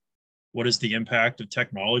like, what is the impact of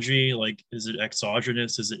technology? Like, is it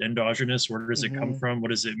exogenous? Is it endogenous? Where does it come from? What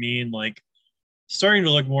does it mean? Like, starting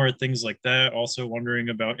to look more at things like that. Also wondering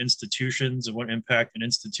about institutions and what impact an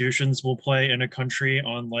institutions will play in a country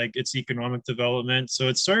on like its economic development. So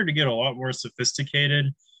it started to get a lot more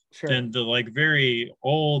sophisticated than the like very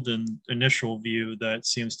old and initial view that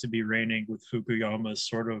seems to be reigning with Fukuyama's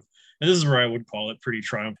sort of, and this is where I would call it pretty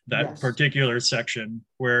triumph, that particular section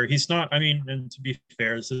where he's not, I mean, and to be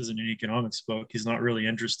fair, this isn't an economics book, he's not really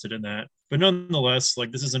interested in that. But nonetheless,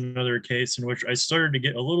 like this is another case in which I started to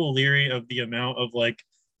get a little leery of the amount of like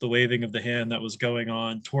the waving of the hand that was going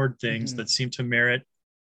on toward things that seemed to merit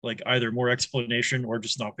like either more explanation or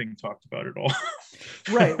just not being talked about at all.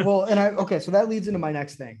 Right. Well, and so that leads into my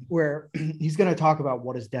next thing, where he's going to talk about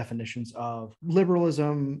what his definitions of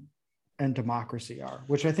liberalism and democracy are,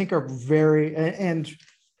 which I think are and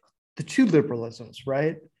the two liberalisms,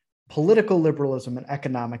 right? Political liberalism and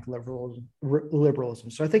economic liberalism.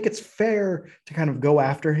 So I think it's fair to kind of go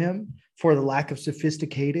after him for the lack of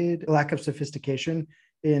sophistication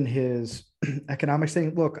in his economics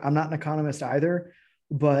thing. Look, I'm not an economist either,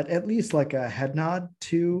 but at least like a head nod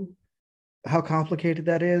to how complicated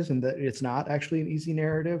that is and that it's not actually an easy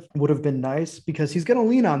narrative would have been nice, because he's going to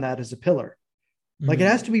lean on that as a pillar. Like it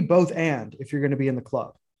has to be both and if you're going to be in the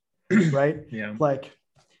club, right? Yeah. Like,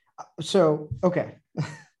 so, okay.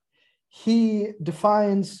 He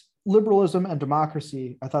defines liberalism and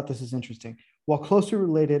democracy. I thought this is interesting. While closely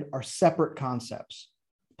related, are separate concepts.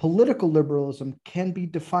 Political liberalism can be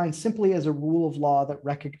defined simply as a rule of law that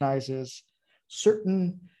recognizes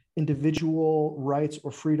certain individual rights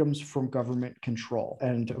or freedoms from government control.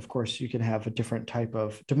 And of course, you can have a different type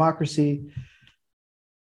of democracy.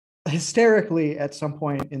 Hysterically, at some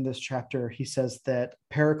point in this chapter, he says that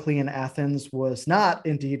Periclean Athens was not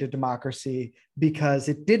indeed a democracy because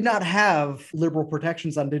it did not have liberal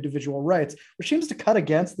protections on individual rights, which seems to cut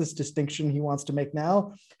against this distinction he wants to make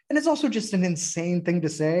now. And it's also just an insane thing to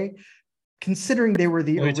say, considering they were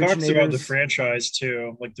the originators. He talks about the franchise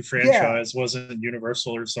too. Like the franchise wasn't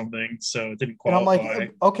universal or something, so it didn't qualify. And I'm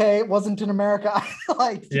like, okay, it wasn't in America.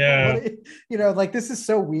 Like, like this is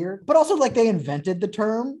so weird. But also, like, they invented the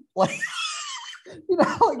term. Like,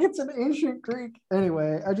 Like it's an ancient Greek.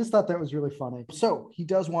 Anyway, I just thought that was really funny. So he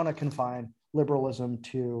does want to confine liberalism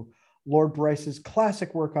to Lord Bryce's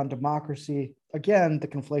classic work on democracy. Again, the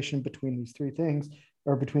conflation between these three things,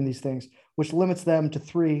 or between these things, which limits them to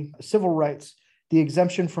three: civil rights, the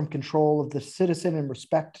exemption from control of the citizen in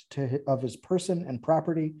respect of his person and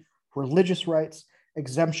property; religious rights,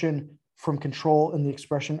 exemption from control in the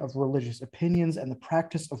expression of religious opinions and the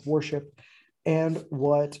practice of worship; and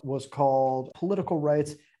what was called political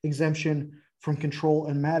rights, exemption from control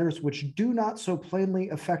in matters which do not so plainly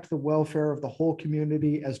affect the welfare of the whole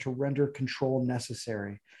community as to render control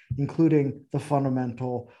necessary, including the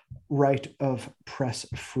fundamental right of press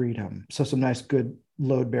freedom. So some nice, good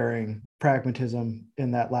load-bearing pragmatism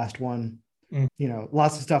in that last one.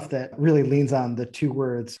 Lots of stuff that really leans on the two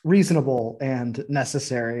words reasonable and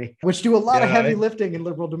necessary, which do a lot of heavy lifting in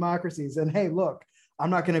liberal democracies. And hey, look,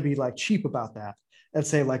 I'm not going to be like cheap about that and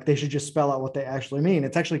say like they should just spell out what they actually mean.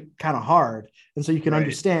 It's actually kind of hard. And so you can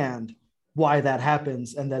understand why that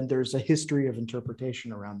happens. And then there's a history of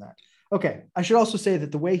interpretation around that. Okay. I should also say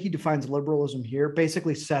that the way he defines liberalism here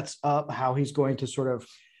basically sets up how he's going to sort of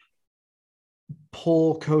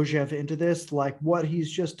pull Kojève into this. Like what he's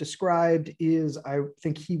just described is, I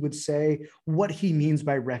think he would say, what he means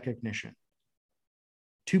by recognition.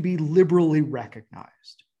 To be liberally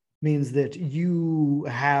recognized means that you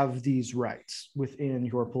have these rights within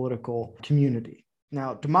your political community.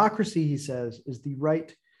 Now, democracy, he says, is the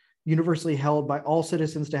right universally held by all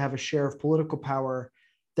citizens to have a share of political power.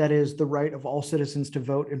 That is, the right of all citizens to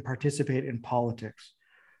vote and participate in politics.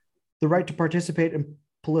 The right to participate in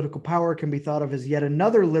political power can be thought of as yet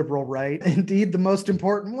another liberal right, indeed the most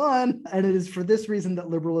important one. And it is for this reason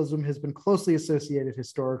that liberalism has been closely associated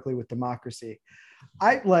historically with democracy.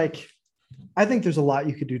 I think there's a lot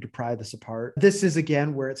you could do to pry this apart. This is,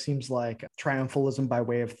 again, where it seems like triumphalism by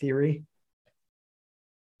way of theory.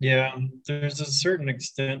 Yeah, there's a certain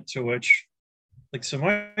extent to which, like, so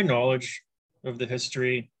my knowledge of the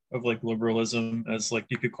history of like liberalism, as like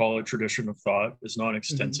you could call it, tradition of thought, is not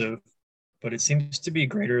extensive, but it seems to be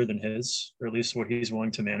greater than his, or at least what he's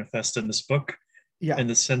willing to manifest in this book. Yeah. In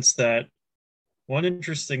the sense that one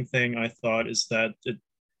interesting thing I thought is that it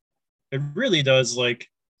really does, like,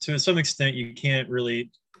 to some extent, you can't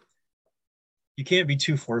be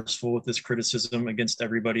too forceful with this criticism against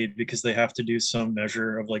everybody, because they have to do some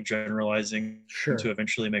measure of like generalizing to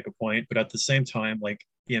eventually make a point. But at the same time, like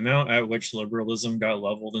the amount at which liberalism got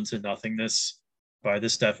leveled into nothingness by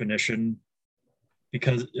this definition,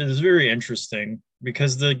 because it is very interesting,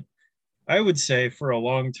 because I would say for a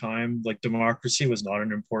long time, like democracy was not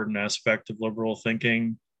an important aspect of liberal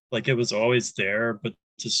thinking. Like it was always there, but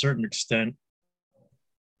to a certain extent,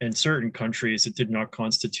 in certain countries, it did not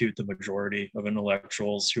constitute the majority of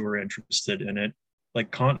intellectuals who were interested in it.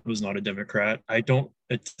 Like Kant was not a Democrat.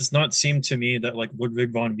 It does not seem to me that like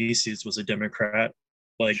Ludwig von Mises was a Democrat.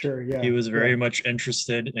 Like he was very much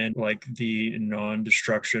interested in like the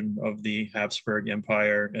non-destruction of the Habsburg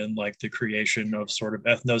Empire and like the creation of sort of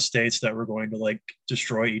ethno-states that were going to like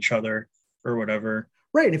destroy each other or whatever.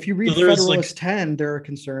 Right. If you read Federalist 10, there are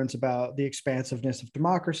concerns about the expansiveness of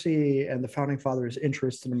democracy and the founding fathers'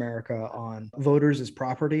 interest in America on voters as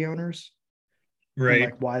property owners. Right.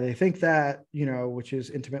 And like why they think that, which is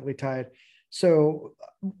intimately tied. So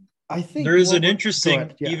I think there is an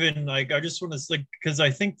interesting, even like, I just want to like, because I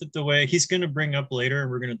think that the way he's going to bring up later,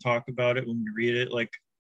 and we're going to talk about it when we read it, like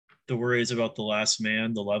the worries about the last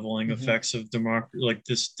man, the leveling effects of like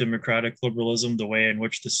this democratic liberalism, the way in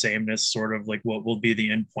which the sameness sort of like what will be the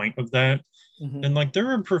end point of that. And like there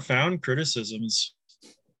are profound criticisms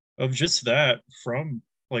of just that from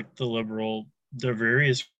like the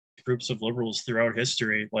various groups of liberals throughout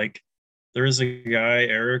history. Like there is a guy,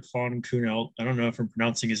 Eric von Kuhnelt, I don't know if I'm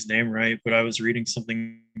pronouncing his name right, but I was reading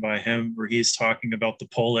something by him where he's talking about the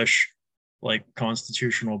Polish like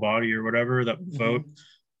constitutional body or whatever that would vote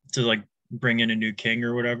to like bring in a new king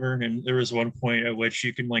or whatever. And there was one point at which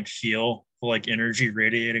you can like feel like energy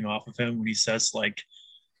radiating off of him when he says like,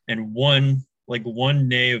 and one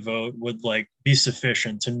nay vote would like be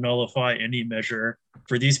sufficient to nullify any measure,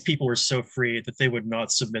 for these people were so free that they would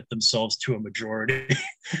not submit themselves to a majority.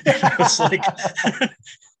 It's like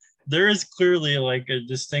there is clearly like a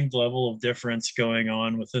distinct level of difference going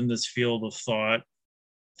on within this field of thought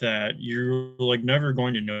that you're like never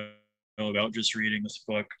going to know about just reading this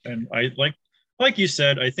book. And I like you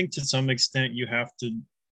said, I think to some extent you have to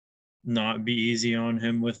not be easy on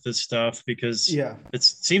him with this stuff, because it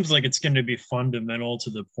seems like it's going to be fundamental to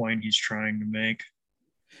the point he's trying to make.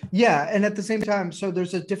 Yeah. And at the same time, so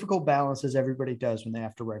there's a difficult balance, as everybody does when they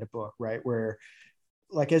have to write a book, right? Where,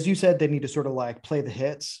 like, as you said, they need to sort of like play the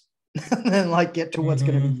hits and then like get to what's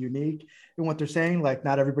going to be Mm-hmm. unique in what they're saying. Like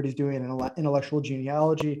not everybody's doing an intellectual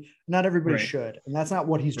genealogy. Not everybody Right. should. And that's not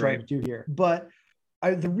what he's trying Right. to do here. But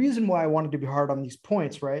the reason why I wanted to be hard on these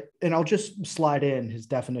points, right? And I'll just slide in his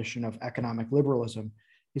definition of economic liberalism.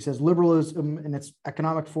 He says liberalism in its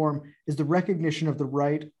economic form is the recognition of the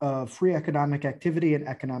right of free economic activity and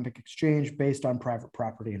economic exchange based on private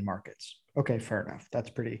property and markets. Okay, fair enough. That's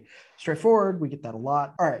pretty straightforward. We get that a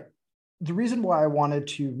lot. All right. The reason why I wanted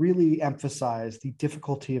to really emphasize the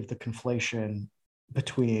difficulty of the conflation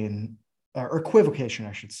between, or equivocation,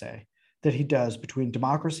 I should say, that he does between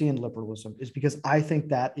democracy and liberalism is because I think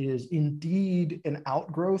that is indeed an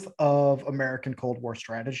outgrowth of American Cold War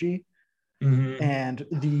strategy Mm-hmm. and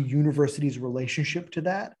the university's relationship to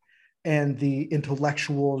that and the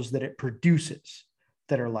intellectuals that it produces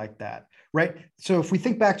that are like that, right? So if we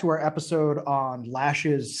think back to our episode on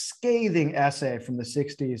Lash's scathing essay from the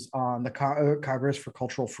 60s on the Congress for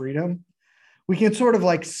Cultural Freedom, we can sort of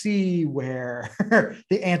like see where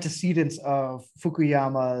the antecedents of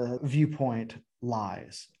Fukuyama viewpoint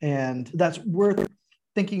lies. And that's worth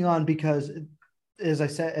thinking on because, as I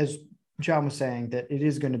said, as John was saying, that it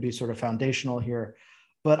is going to be sort of foundational here.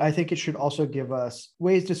 But I think it should also give us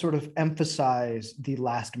ways to sort of emphasize the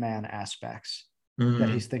last man aspects that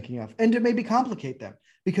Mm-hmm. he's thinking of and to maybe complicate them.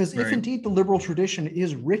 Because if Right. indeed the liberal tradition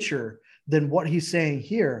is richer than what he's saying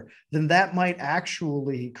here, then that might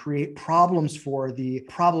actually create problems for the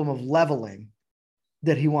problem of leveling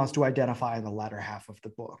that he wants to identify in the latter half of the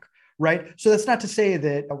book. Right. So that's not to say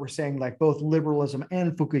that we're saying like both liberalism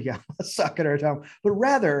and Fukuyama suck at our time, but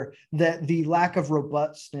rather that the lack of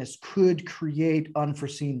robustness could create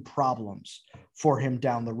unforeseen problems for him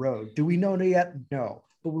down the road. Do we know yet? No.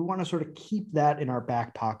 But we want to sort of keep that in our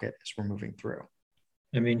back pocket as we're moving through.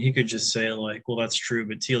 I mean, he could just say like, "Well, that's true,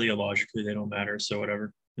 but teleologically they don't matter, so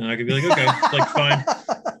whatever." And I could be like, "Okay, like fine,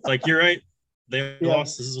 like you're right. They Yeah.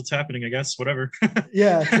 lost. This is what's happening, I guess. Whatever."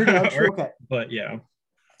 Yeah. True. No, Or- true. Okay. but yeah.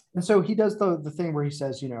 And so he does the thing where he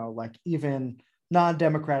says, like even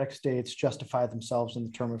non-democratic states justify themselves in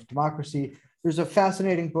the term of democracy. There's a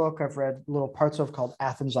fascinating book I've read little parts of called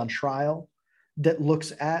Athens on Trial that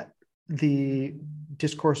looks at the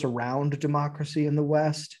discourse around democracy in the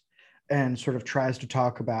West and sort of tries to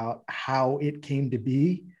talk about how it came to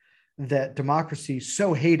be that democracy is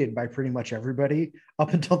so hated by pretty much everybody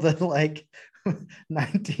up until the like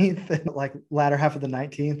 19th and like latter half of the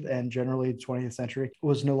 19th and generally 20th century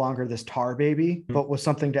was no longer this tar baby, but was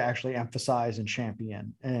something to actually emphasize and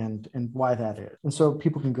champion and why that is. And so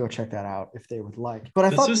people can go check that out if they would like. But I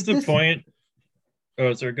This thought is that the this, point.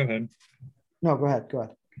 Oh, sorry. Go ahead. no, go ahead, go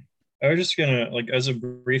ahead. I was just gonna like, as a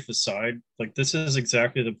brief aside, like this is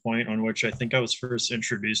exactly the point on which I think I was first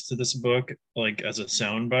introduced to this book, like as a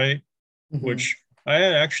soundbite, Mm-hmm. which I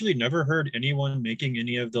had actually never heard anyone making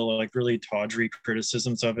any of the like really tawdry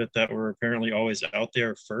criticisms of it that were apparently always out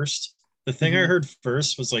there first. The thing I Mm-hmm. heard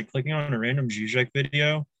first was like clicking on a random Zizek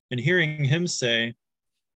video and hearing him say,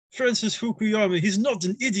 Francis Fukuyama, he's not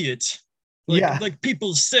an idiot. Yeah, Like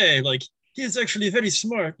people say, like he is actually very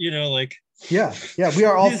smart, like yeah, we are he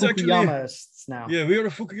all is actually Fukuyamists now. yeah, we are a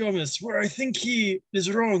Fukuyamist. Where I think he is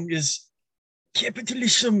wrong is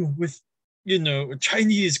capitalism with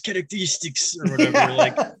Chinese characteristics or whatever,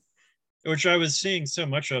 like Yeah. which I was seeing so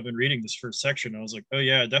much of in reading this first section. I was like, oh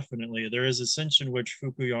yeah, definitely. There is a sense in which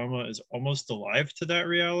Fukuyama is almost alive to that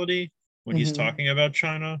reality when he's Mm-hmm. talking about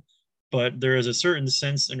China, but there is a certain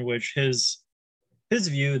sense in which his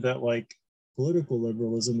view that like political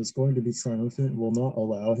liberalism is going to be triumphant will not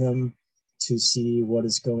allow him to see what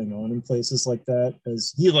is going on in places like that,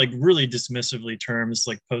 as he like really dismissively terms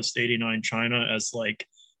like post 89 China as like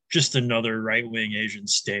just another right-wing Asian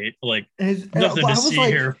state. Like nothing to I was see like,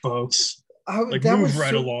 here, folks. Like that move was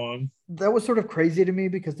right so along. that was sort of crazy to me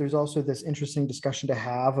because there's also this interesting discussion to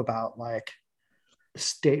have about like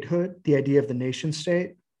statehood, the idea of the nation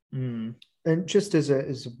state. Mm. And just as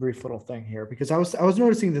a brief little thing here, because I was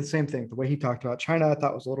noticing the same thing. The way he talked about China, I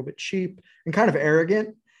thought was a little bit cheap and kind of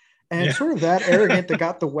arrogant. And Yeah. sort of that arrogant that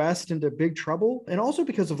got the West into big trouble. And also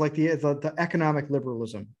because of like the economic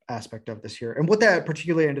liberalism aspect of this here and what that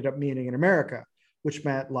particularly ended up meaning in America, which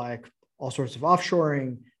meant like all sorts of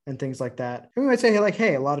offshoring and things like that. And we might say like,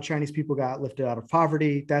 hey, a lot of Chinese people got lifted out of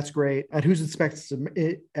poverty. That's great. At whose expense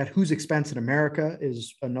in America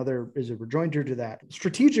is a rejoinder to that.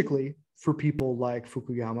 Strategically, for people like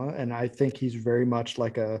Fukuyama, and I think he's very much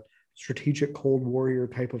like a strategic Cold Warrior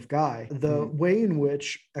type of guy, the way in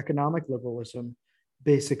which economic liberalism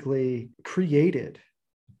basically created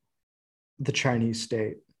the Chinese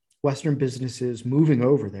state, Western businesses moving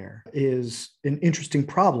over there, is an interesting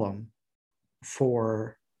problem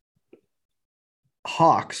for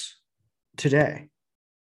hawks today.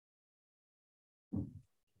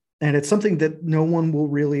 And it's something that no one will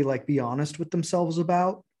really like be honest with themselves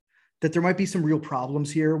about, that there might be some real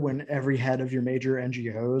problems here when every head of your major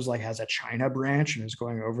NGOs like has a China branch and is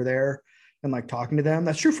going over there and like talking to them.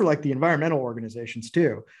 That's true for like the environmental organizations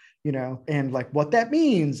too, you know, and like what that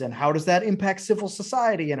means and how does that impact civil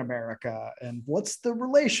society in America and what's the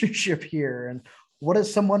relationship here and what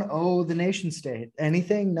does someone owe the nation state?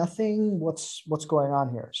 Anything, nothing, what's going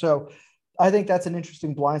on here? So I think that's an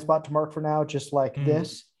interesting blind spot to mark for now, just like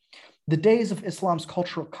this. The days of Islam's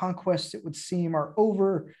cultural conquests, it would seem, are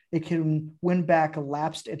over. It can win back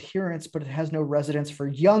lapsed adherents, but it has no residence for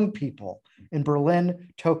young people in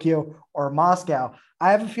Berlin, Tokyo, or Moscow.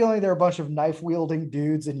 I have a feeling there are a bunch of knife-wielding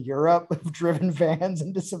dudes in Europe who've driven vans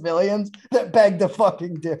into civilians that beg to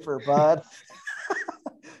fucking differ, bud.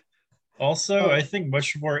 Also, I think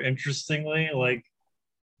much more interestingly, like,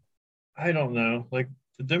 I don't know, like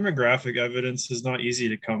the demographic evidence is not easy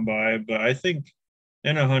to come by, but I think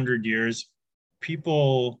in 100 years,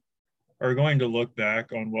 people are going to look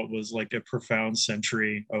back on what was like a profound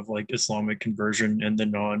century of like Islamic conversion in the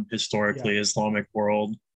non-historically Islamic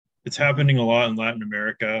world. It's happening a lot in Latin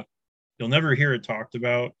America. You'll never hear it talked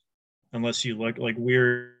about unless you look like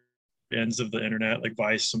weird ends of the internet, like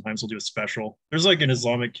Vice sometimes will do a special. There's like an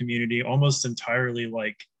Islamic community almost entirely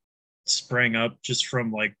like sprang up just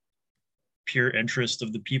from like pure interest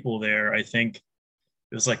of the people there. I think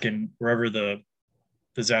it was like in wherever the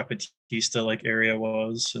Zapatista like area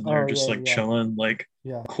was, and they're just like chilling, like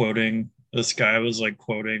quoting. This guy was like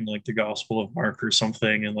quoting like the Gospel of Mark or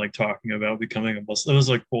something, and like talking about becoming a Muslim. It was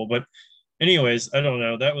like cool, but anyways, I don't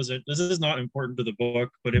know. That was it. This is not important to the book,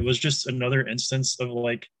 but it was just another instance of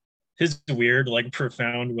like his weird, like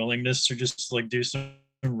profound willingness to just like do some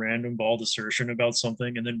random bald assertion about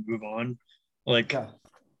something and then move on. Like,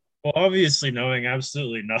 well, obviously knowing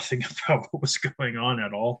absolutely nothing about what was going on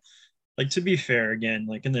at all. Like, to be fair, again,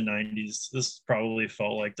 like in the 90s, this probably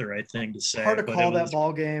felt like the right thing to say. Hard to call that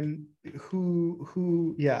ball game.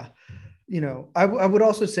 Yeah. You know, I would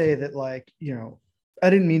also say that, like, you know, I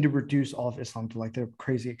didn't mean to reduce all of Islam to like they're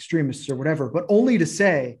crazy extremists or whatever, but only to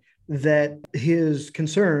say that his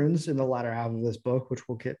concerns in the latter half of this book, which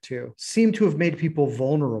we'll get to, seem to have made people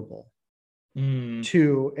vulnerable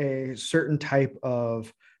to a certain type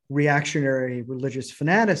of reactionary religious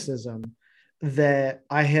fanaticism that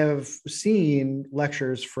I have seen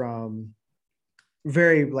lectures from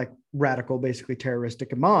very like radical, basically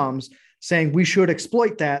terroristic imams saying we should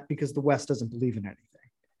exploit that because the West doesn't believe in anything.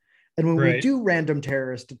 And when we do random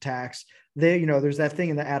terrorist attacks, they, you know, there's that thing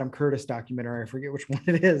in the Adam Curtis documentary, I forget which one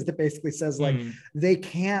it is, that basically says like they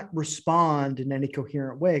can't respond in any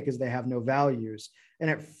coherent way because they have no values, and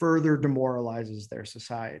it further demoralizes their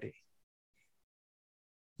society.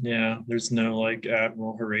 Yeah, there's no like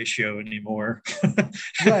Admiral Horatio anymore.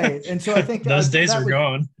 Right. And so I think those days are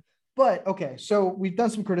gone. But okay, so we've done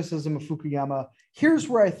some criticism of Fukuyama. Here's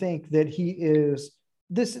where I think that he is,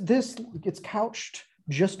 this gets couched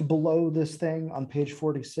just below this thing on page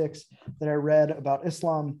 46 that I read about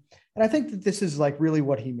Islam. And I think that this is like really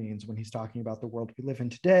what he means when he's talking about the world we live in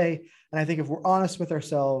today. And I think if we're honest with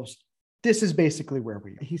ourselves, this is basically where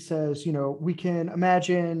we are. He says, you know, we can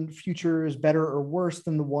imagine futures better or worse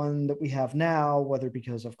than the one that we have now, whether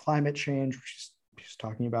because of climate change, which he's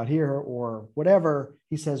talking about here, or whatever.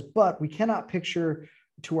 He says, but we cannot picture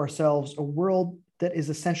to ourselves a world that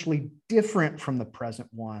is essentially different from the present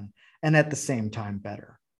one and at the same time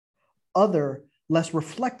better. Other, less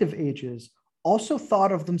reflective ages also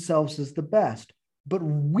thought of themselves as the best, but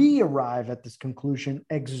we arrive at this conclusion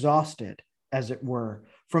exhausted, as it were,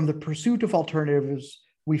 from the pursuit of alternatives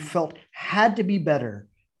we felt had to be better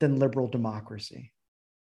than liberal democracy.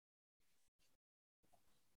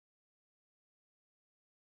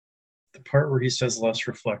 The part where he says less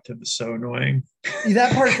reflective is so annoying.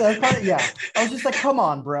 That part, yeah. I was just like, come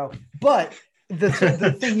on, bro. But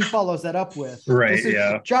the thing he follows that up with,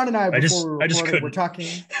 right? John and I, before we recorded, we're talking.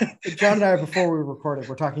 John and I, before we recorded,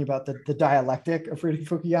 we're talking about the dialectic of reading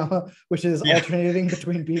Fukuyama, which is alternating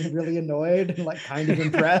between being really annoyed and like kind of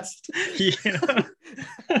impressed,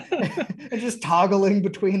 and just toggling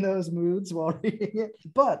between those moods while reading it.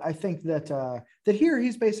 But I think that that here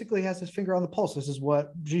he's basically has his finger on the pulse. This is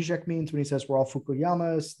what Zizek means when he says we're all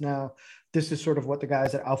Fukuyamas now. This is sort of what the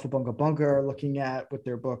guys at Alpha Bunga Bunga are looking at with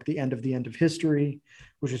their book, The End of History,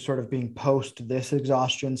 which is sort of being post this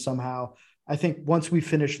exhaustion somehow. I think once we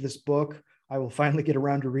finish this book, I will finally get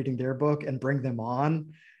around to reading their book and bring them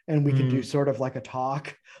on. And we can do sort of like a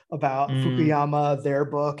talk about Fukuyama, their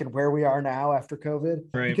book, and where we are now after COVID.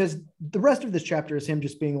 Right. Because the rest of this chapter is him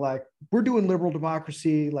just being like, we're doing liberal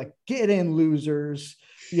democracy, like get in losers.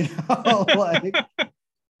 You know, like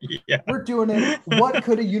Yeah. we're doing it. What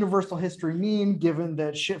could a universal history mean given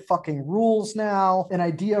that shit fucking rules now? An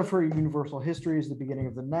idea for a universal history is the beginning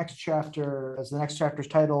of the next chapter, as the next chapter's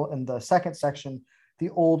title in the second section, The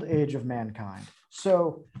Old Age of Mankind.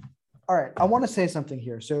 So, all right, I want to say something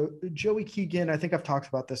here. So, Joey Keegan, I think I've talked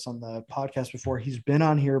about this on the podcast before. He's been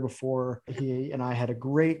on here before. He and I had a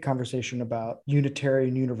great conversation about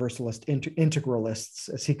Unitarian Universalist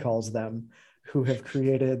integralists, as he calls them, who have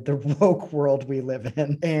created the woke world we live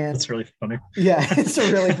in. And That's really funny. yeah, it's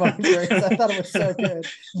a really funny phrase. I thought it was so good.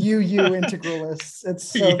 You integralists.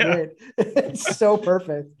 It's so great. It's so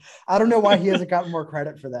perfect. I don't know why he hasn't gotten more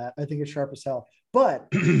credit for that. I think it's sharp as hell. But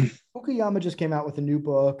Fukuyama just came out with a new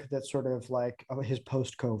book that's sort of like his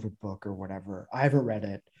post-COVID book or whatever. I haven't read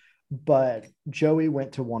it, but Joey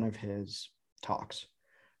went to one of his talks.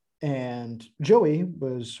 And Joey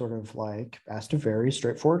was sort of like asked a very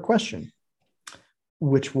straightforward question,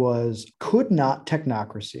 which was, could not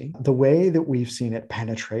technocracy, the way that we've seen it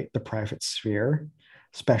penetrate the private sphere,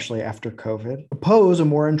 especially after COVID, pose a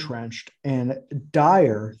more entrenched and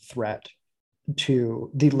dire threat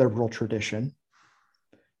to the liberal tradition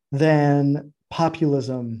than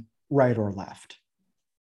populism, right or left?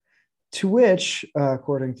 To which,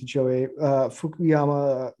 according to Joey,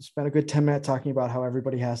 Fukuyama spent a good 10 minutes talking about how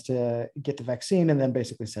everybody has to get the vaccine and then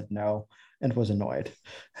basically said no and was annoyed.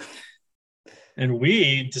 And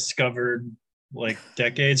we discovered like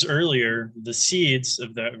decades earlier the seeds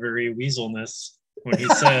of that very weaselness when he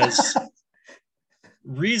says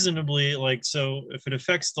reasonably, like, so if it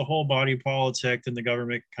affects the whole body politic, then the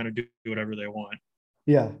government can kind of do whatever they want.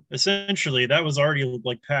 Yeah. Essentially, that was already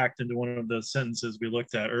like packed into one of those sentences we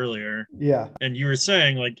looked at earlier. Yeah. And you were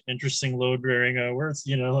saying like interesting load bearing words,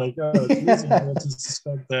 you know, like, oh, it's reasonable to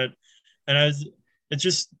suspect that. And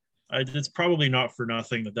it's probably not for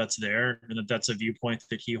nothing that that's there and that that's a viewpoint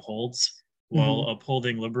that he holds while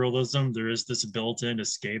upholding liberalism. There is this built-in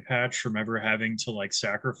escape hatch from ever having to like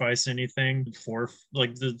sacrifice anything for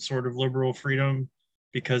like the sort of liberal freedom.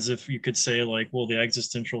 Because if you could say like, well, the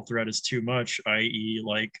existential threat is too much, i.e.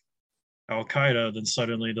 like Al-Qaeda, then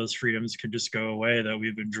suddenly those freedoms could just go away that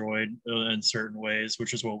we've enjoyed in certain ways,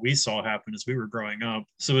 which is what we saw happen as we were growing up.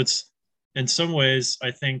 So it's in some ways,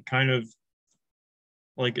 I think, kind of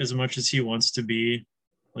like as much as he wants to be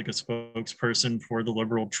like a spokesperson for the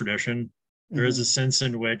liberal tradition, there is a sense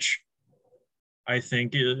in which I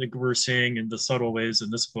think like we're seeing in the subtle ways in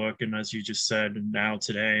this book, and as you just said, and now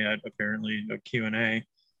today at apparently a Q&A,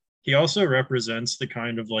 he also represents the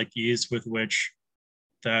kind of like ease with which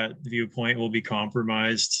that viewpoint will be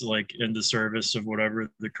compromised, like in the service of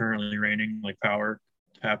whatever the currently reigning like power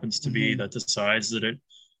happens to be that decides that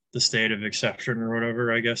the state of exception or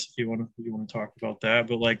whatever, I guess, if you want to talk about that.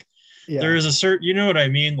 But like there is a certain, you know what I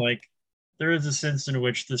mean? Like there is a sense in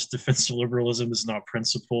which this defense of liberalism is not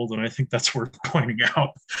principled, and I think that's worth pointing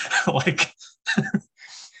out. Like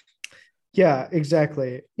yeah,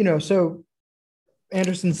 exactly. You know, so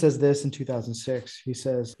Anderson says this in 2006. He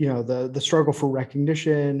says, you know, the struggle for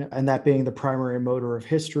recognition and that being the primary motor of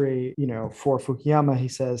history, you know, for Fukuyama, he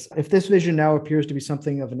says, if this vision now appears to be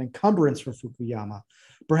something of an encumbrance for Fukuyama,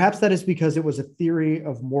 perhaps that is because it was a theory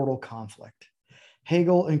of mortal conflict.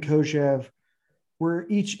 Hegel and Kojève were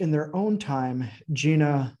each in their own time,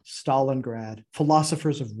 Jena, Stalingrad,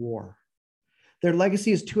 philosophers of war. Their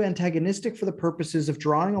legacy is too antagonistic for the purposes of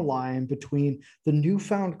drawing a line between the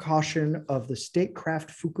newfound caution of the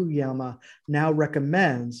statecraft Fukuyama now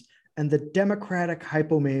recommends and the democratic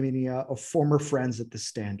hypomania of former friends at the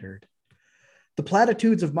Standard. The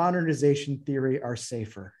platitudes of modernization theory are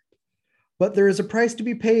safer, but there is a price to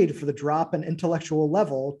be paid for the drop in intellectual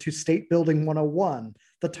level to State Building 101,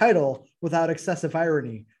 the title, without excessive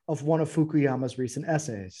irony, of one of Fukuyama's recent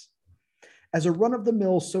essays. As a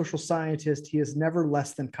run-of-the-mill social scientist, he is never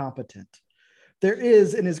less than competent. There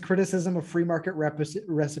is, in his criticism of free market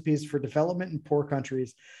recipes for development in poor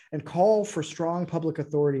countries and call for strong public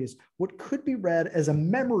authorities, what could be read as a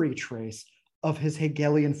memory trace of his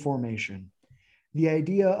Hegelian formation, the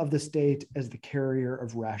idea of the state as the carrier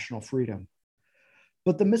of rational freedom.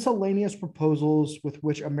 But the miscellaneous proposals with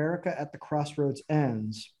which America at the crossroads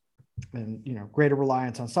ends, and you know, greater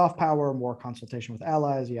reliance on soft power, more consultation with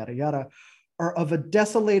allies, yada, yada, are of a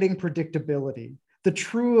desolating predictability, the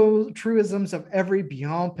truisms of every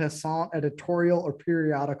bien passant editorial or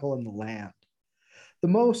periodical in the land. The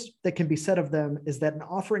most that can be said of them is that in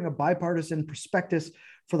offering a bipartisan prospectus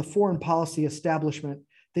for the foreign policy establishment,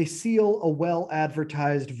 they seal a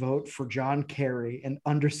well-advertised vote for John Kerry and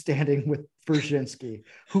understanding with Brzezinski,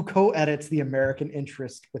 who co-edits The American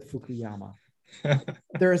Interest with Fukuyama.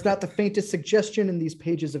 There is not the faintest suggestion in these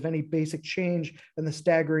pages of any basic change in the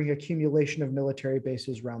staggering accumulation of military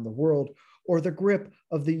bases around the world, or the grip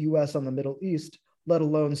of the US on the Middle East, let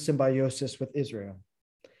alone symbiosis with Israel.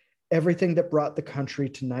 Everything that brought the country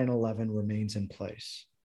to 9/11 remains in place.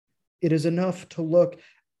 It is enough to look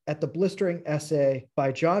at the blistering essay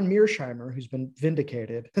by John Mearsheimer, who's been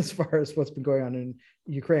vindicated as far as what's been going on in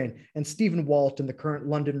Ukraine, and Stephen Walt in the current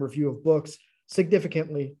London Review of Books,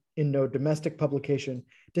 significantly in no domestic publication,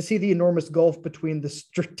 to see the enormous gulf between the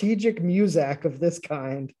strategic muzak of this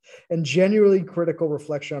kind and genuinely critical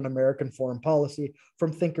reflection on American foreign policy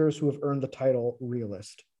from thinkers who have earned the title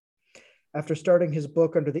realist. After starting his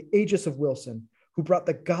book under the aegis of Wilson, who brought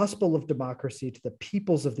the gospel of democracy to the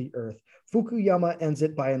peoples of the earth, Fukuyama ends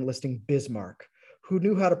it by enlisting Bismarck, who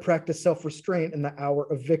knew how to practice self-restraint in the hour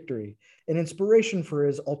of victory, an inspiration for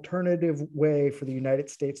his alternative way for the United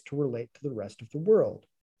States to relate to the rest of the world.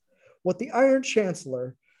 What the Iron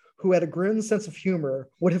Chancellor, who had a grim sense of humor,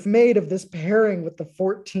 would have made of this pairing with the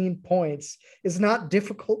 14 points is not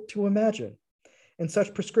difficult to imagine. In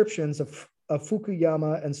such prescriptions of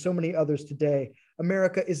Fukuyama and so many others today,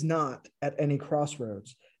 America is not at any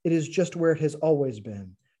crossroads. It is just where it has always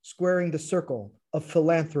been, squaring the circle of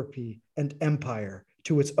philanthropy and empire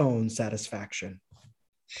to its own satisfaction.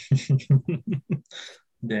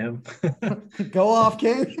 Damn. Go off,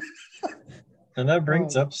 King. And that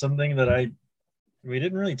brings up something that we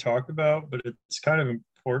didn't really talk about, but it's kind of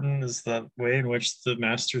important, is the way in which the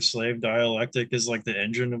master-slave dialectic is like the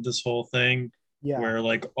engine of this whole thing. Yeah. Where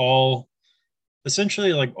like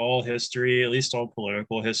essentially like all history, at least all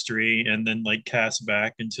political history, and then like cast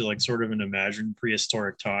back into like sort of an imagined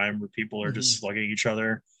prehistoric time where people are just slugging each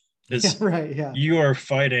other, is you are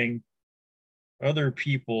fighting other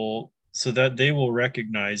people so that they will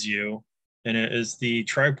recognize you. And it is the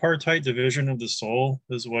tripartite division of the soul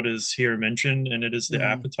is what is here mentioned. And it is the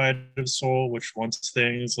appetite of soul, which wants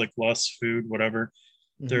things like lust, food, whatever.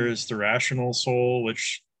 There is the rational soul,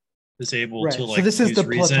 which is able to like, so this is the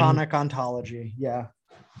reason. Platonic ontology. Yeah.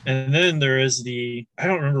 And then there is I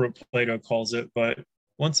don't remember what Plato calls it, but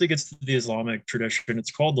once it gets to the Islamic tradition, it's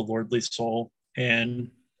called the lordly soul. And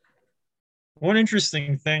one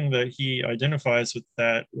interesting thing that he identifies with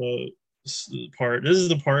that part, this is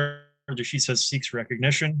the part that she says seeks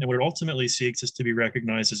recognition, and what it ultimately seeks is to be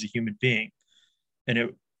recognized as a human being.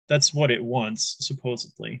 And that's what it wants,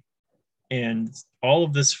 supposedly. And all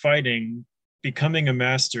of this fighting, becoming a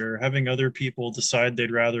master, having other people decide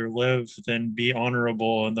they'd rather live than be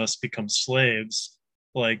honorable and thus become slaves,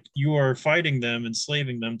 like you are fighting them,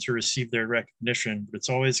 enslaving them to receive their recognition, but it's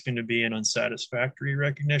always going to be an unsatisfactory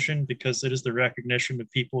recognition because it is the recognition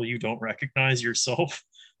of people you don't recognize yourself.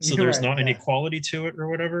 So there's not any quality to it or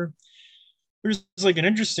whatever. There's like an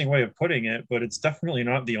interesting way of putting it, but it's definitely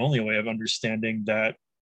not the only way of understanding that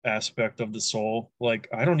aspect of the soul. Like,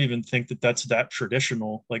 I don't even think that that's that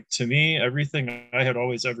traditional. Like, to me, everything I had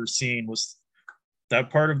always ever seen was that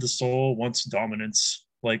part of the soul wants dominance.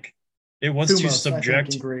 Like, it wants to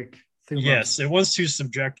subject, yes, it wants to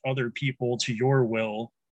subject other people to your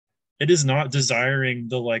will. It is not desiring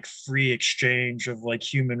the like free exchange of like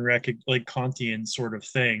human like Kantian sort of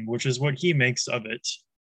thing, which is what he makes of it,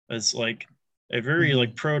 as like a very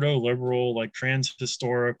like proto-liberal, like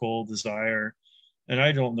trans-historical desire. And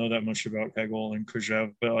I don't know that much about Hegel and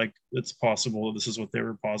Kojev, but like it's possible that this is what they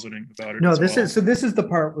were positing about it. No, this is the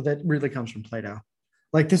part that really comes from Plato.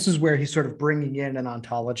 Like this is where he's sort of bringing in an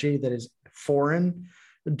ontology that is foreign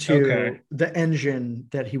to the engine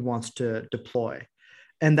that he wants to deploy.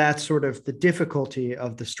 And that's sort of the difficulty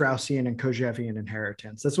of the Straussian and Kojevian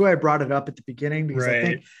inheritance. That's why I brought it up at the beginning, because I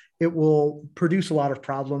think it will produce a lot of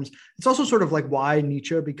problems. It's also sort of like why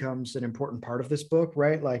Nietzsche becomes an important part of this book,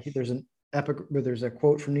 right? Like there's a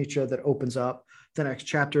quote from Nietzsche that opens up the next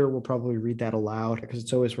chapter. We'll probably read that aloud because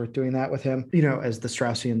it's always worth doing that with him. You know, as the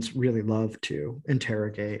Straussians really love to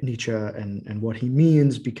interrogate Nietzsche and what he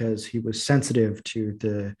means, because he was sensitive to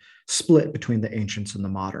the split between the ancients and the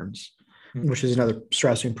moderns, which is another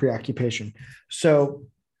Straussian preoccupation. So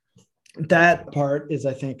that part is,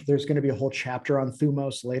 I think there's going to be a whole chapter on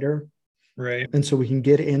thumos later. Right. And so we can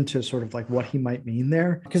get into sort of like what he might mean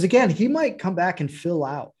there. Because again, he might come back and fill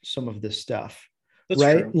out some of this stuff. That's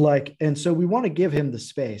right. True. Like, and so we want to give him the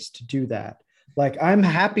space to do that. Like, I'm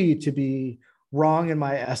happy to be wrong in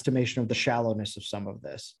my estimation of the shallowness of some of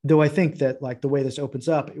this. Though I think that like the way this opens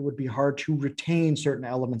up, it would be hard to retain certain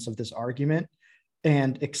elements of this argument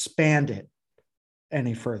and expand it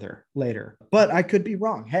any further later. But I could be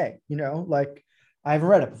wrong. Hey, you know, like I haven't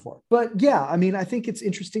read it before. But yeah, I mean, I think it's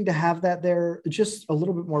interesting to have that there. Just a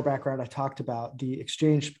little bit more background. I talked about the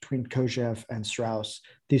exchange between Kojève and Strauss,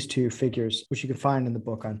 these two figures, which you can find in the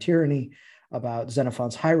book on tyranny about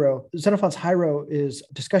Xenophon's Hiero. Xenophon's Hiero is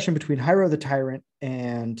a discussion between Hiero the tyrant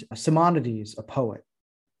and Simonides, a poet.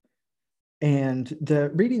 And the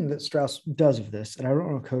reading that Strauss does of this, and I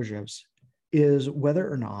don't know Kojève's, is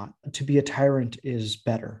whether or not to be a tyrant is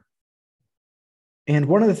better. And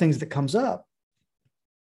one of the things that comes up,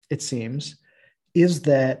 it seems, is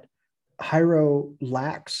that Hiero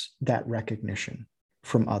lacks that recognition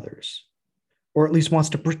from others, or at least wants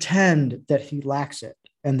to pretend that he lacks it,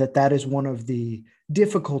 and that that is one of the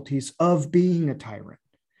difficulties of being a tyrant.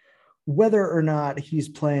 Whether or not he's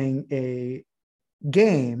playing a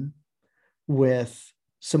game with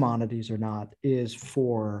Simonides or not is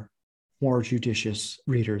for more judicious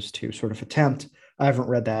readers to sort of attempt. I haven't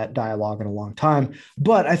read that dialogue in a long time,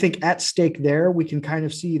 but I think at stake there, we can kind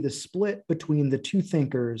of see the split between the two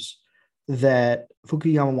thinkers that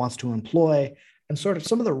Fukuyama wants to employ and sort of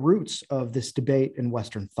some of the roots of this debate in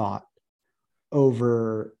Western thought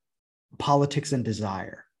over politics and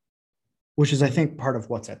desire, which is, I think, part of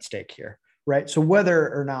what's at stake here, right? So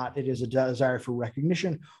whether or not it is a desire for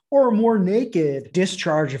recognition or a more naked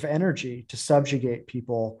discharge of energy to subjugate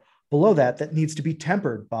people below that needs to be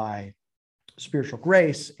tempered by spiritual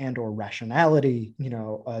grace and or rationality,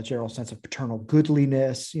 a general sense of paternal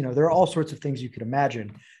goodliness. There are all sorts of things you could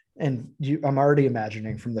imagine. And I'm already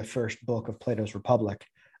imagining from the first book of Plato's Republic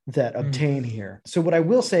that obtain here. So what I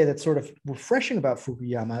will say that's sort of refreshing about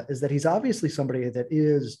Fukuyama is that he's obviously somebody that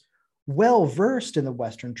is well-versed in the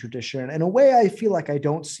Western tradition in a way I feel like I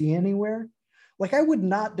don't see anywhere. Like, I would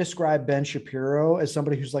not describe Ben Shapiro as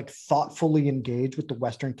somebody who's like thoughtfully engaged with the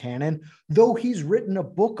Western canon, though he's written a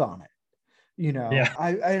book on it. Yeah.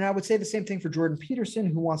 I would say the same thing for Jordan Peterson,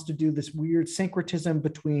 who wants to do this weird syncretism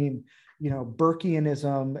between,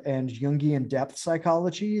 Burkeanism and Jungian depth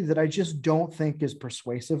psychology that I just don't think is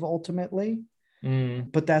persuasive ultimately.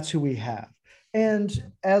 But that's who we have. And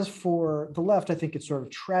as for the left, I think it's sort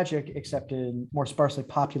of tragic, except in more sparsely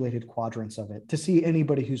populated quadrants of it, to see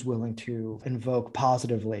anybody who's willing to invoke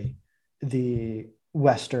positively the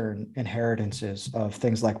Western inheritances of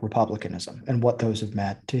things like republicanism and what those have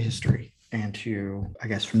meant to history and to, I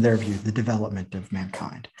guess, from their view, the development of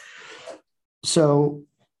mankind. So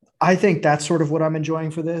I think that's sort of what I'm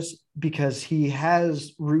enjoying for this, because he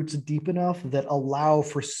has roots deep enough that allow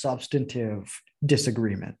for substantive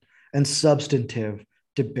disagreement and substantive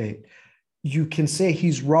debate. You can say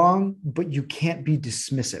he's wrong, but you can't be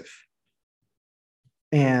dismissive.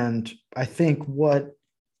 And I think what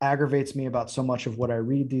aggravates me about so much of what I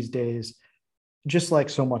read these days, just like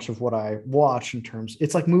so much of what I watch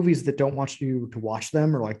it's like movies that don't want you to watch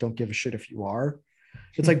them, or like don't give a shit if you are.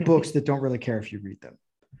 It's like books that don't really care if you read them.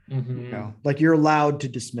 Like you're allowed to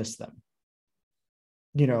dismiss them.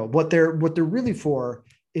 What they're really for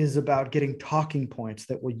is about getting talking points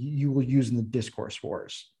that you will use in the discourse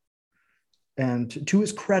wars. And to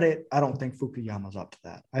his credit, I don't think Fukuyama's up to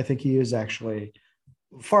that. I think he is actually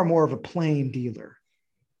far more of a plain dealer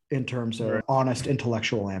in terms of honest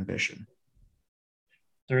intellectual ambition.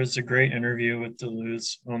 There was a great interview with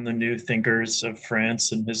Deleuze on the new thinkers of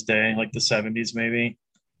France in his day, like the 70s maybe.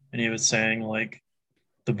 And he was saying, like,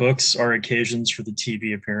 the books are occasions for the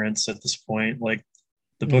TV appearance at this point. Like,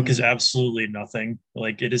 the book is absolutely nothing.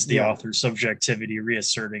 Like, it is the author's subjectivity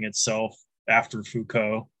reasserting itself after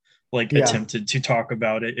Foucault, attempted to talk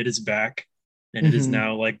about it. It is back. And it is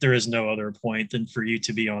now like, there is no other point than for you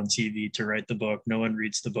to be on TV to write the book. No one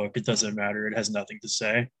reads the book. It doesn't matter. It has nothing to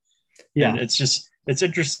say. And it's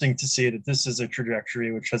interesting to see that this is a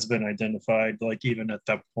trajectory which has been identified, like, even at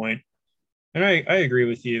that point. And I agree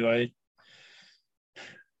with you.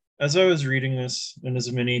 As I was reading this, and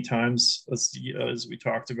as many times as we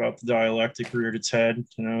talked about, the dialectic reared its head,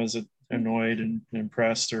 and I was annoyed and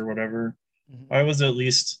impressed or whatever. I was, at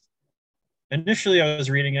least initially, I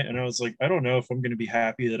was reading it and I was like, I don't know if I'm going to be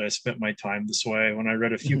happy that I spent my time this way. When I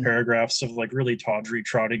read a few paragraphs of like really tawdry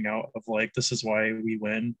trotting out of like, this is why we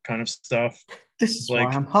win kind of stuff. This is like,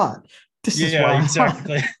 why I'm hot. This is yeah, why I'm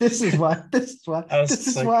exactly. Hot. This is why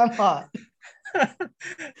why I'm hot. I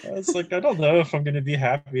was like, I don't know if I'm going to be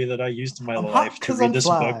happy that I used my life to read this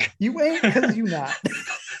book. You ain't because you not.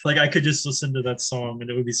 Like, I could just listen to that song and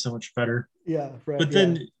it would be so much better. Yeah, right. But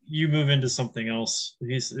then you move into something else.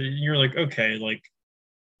 You're like, okay, like,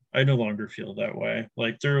 I no longer feel that way.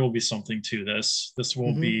 Like, there will be something to this. This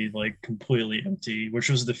won't be like completely empty, which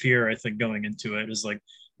was the fear, I think, going into it, is like,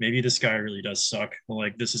 maybe this guy really does suck.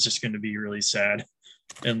 Like, this is just going to be really sad.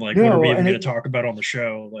 and like what are No, we even and going to talk about on the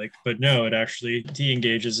show, like, but no, it actually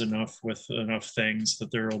de-engages enough with enough things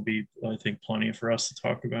that there will be, I think, plenty for us to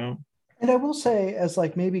talk about. and I will say, as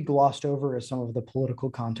like maybe glossed over as some of the political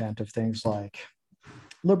content of things like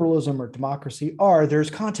liberalism or democracy are, there's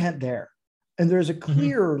content there. And there's a Mm-hmm.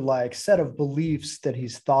 clear like set of beliefs that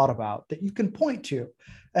he's thought about that you can point to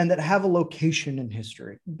and that have a location in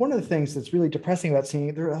history. One of the things that's really depressing about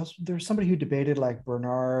seeing there's somebody who debated like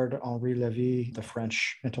Bernard Henri Lévy, the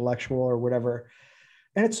French intellectual or whatever.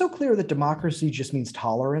 And it's so clear that democracy just means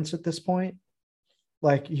tolerance at this point.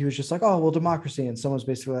 Like he was just like, oh, well, democracy. And someone's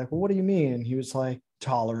basically like, well, what do you mean? And he was like,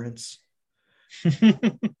 tolerance.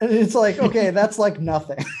 And it's like, okay, that's like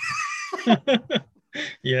nothing.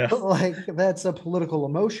 Yeah. Like that's a political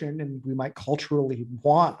emotion, and we might culturally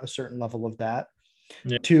want a certain level of that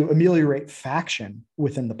Yeah. to ameliorate faction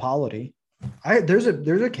within the polity. There's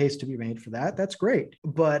a case to be made for that. That's great.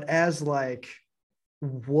 But as like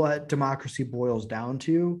what democracy boils down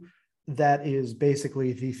to, that is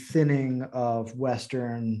basically the thinning of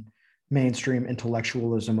Western mainstream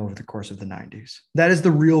intellectualism over the course of the 90s. That is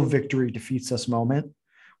the real victory defeats us moment,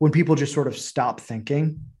 when people just sort of stop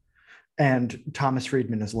thinking and Thomas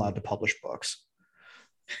Friedman is allowed to publish books.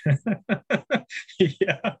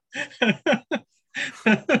 Yeah.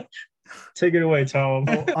 Take it away, Tom.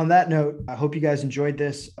 So on that note, I hope you guys enjoyed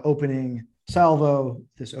this opening salvo,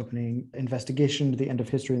 this opening investigation to the end of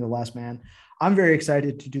history and the last man. I'm very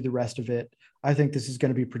excited to do the rest of it. I think this is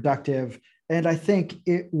going to be productive, and I think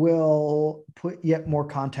it will put yet more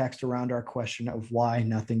context around our question of why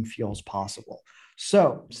nothing feels possible.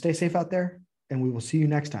 So stay safe out there, and we will see you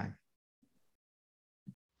next time.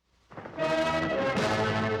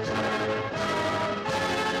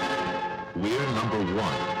 We're number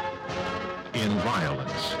one.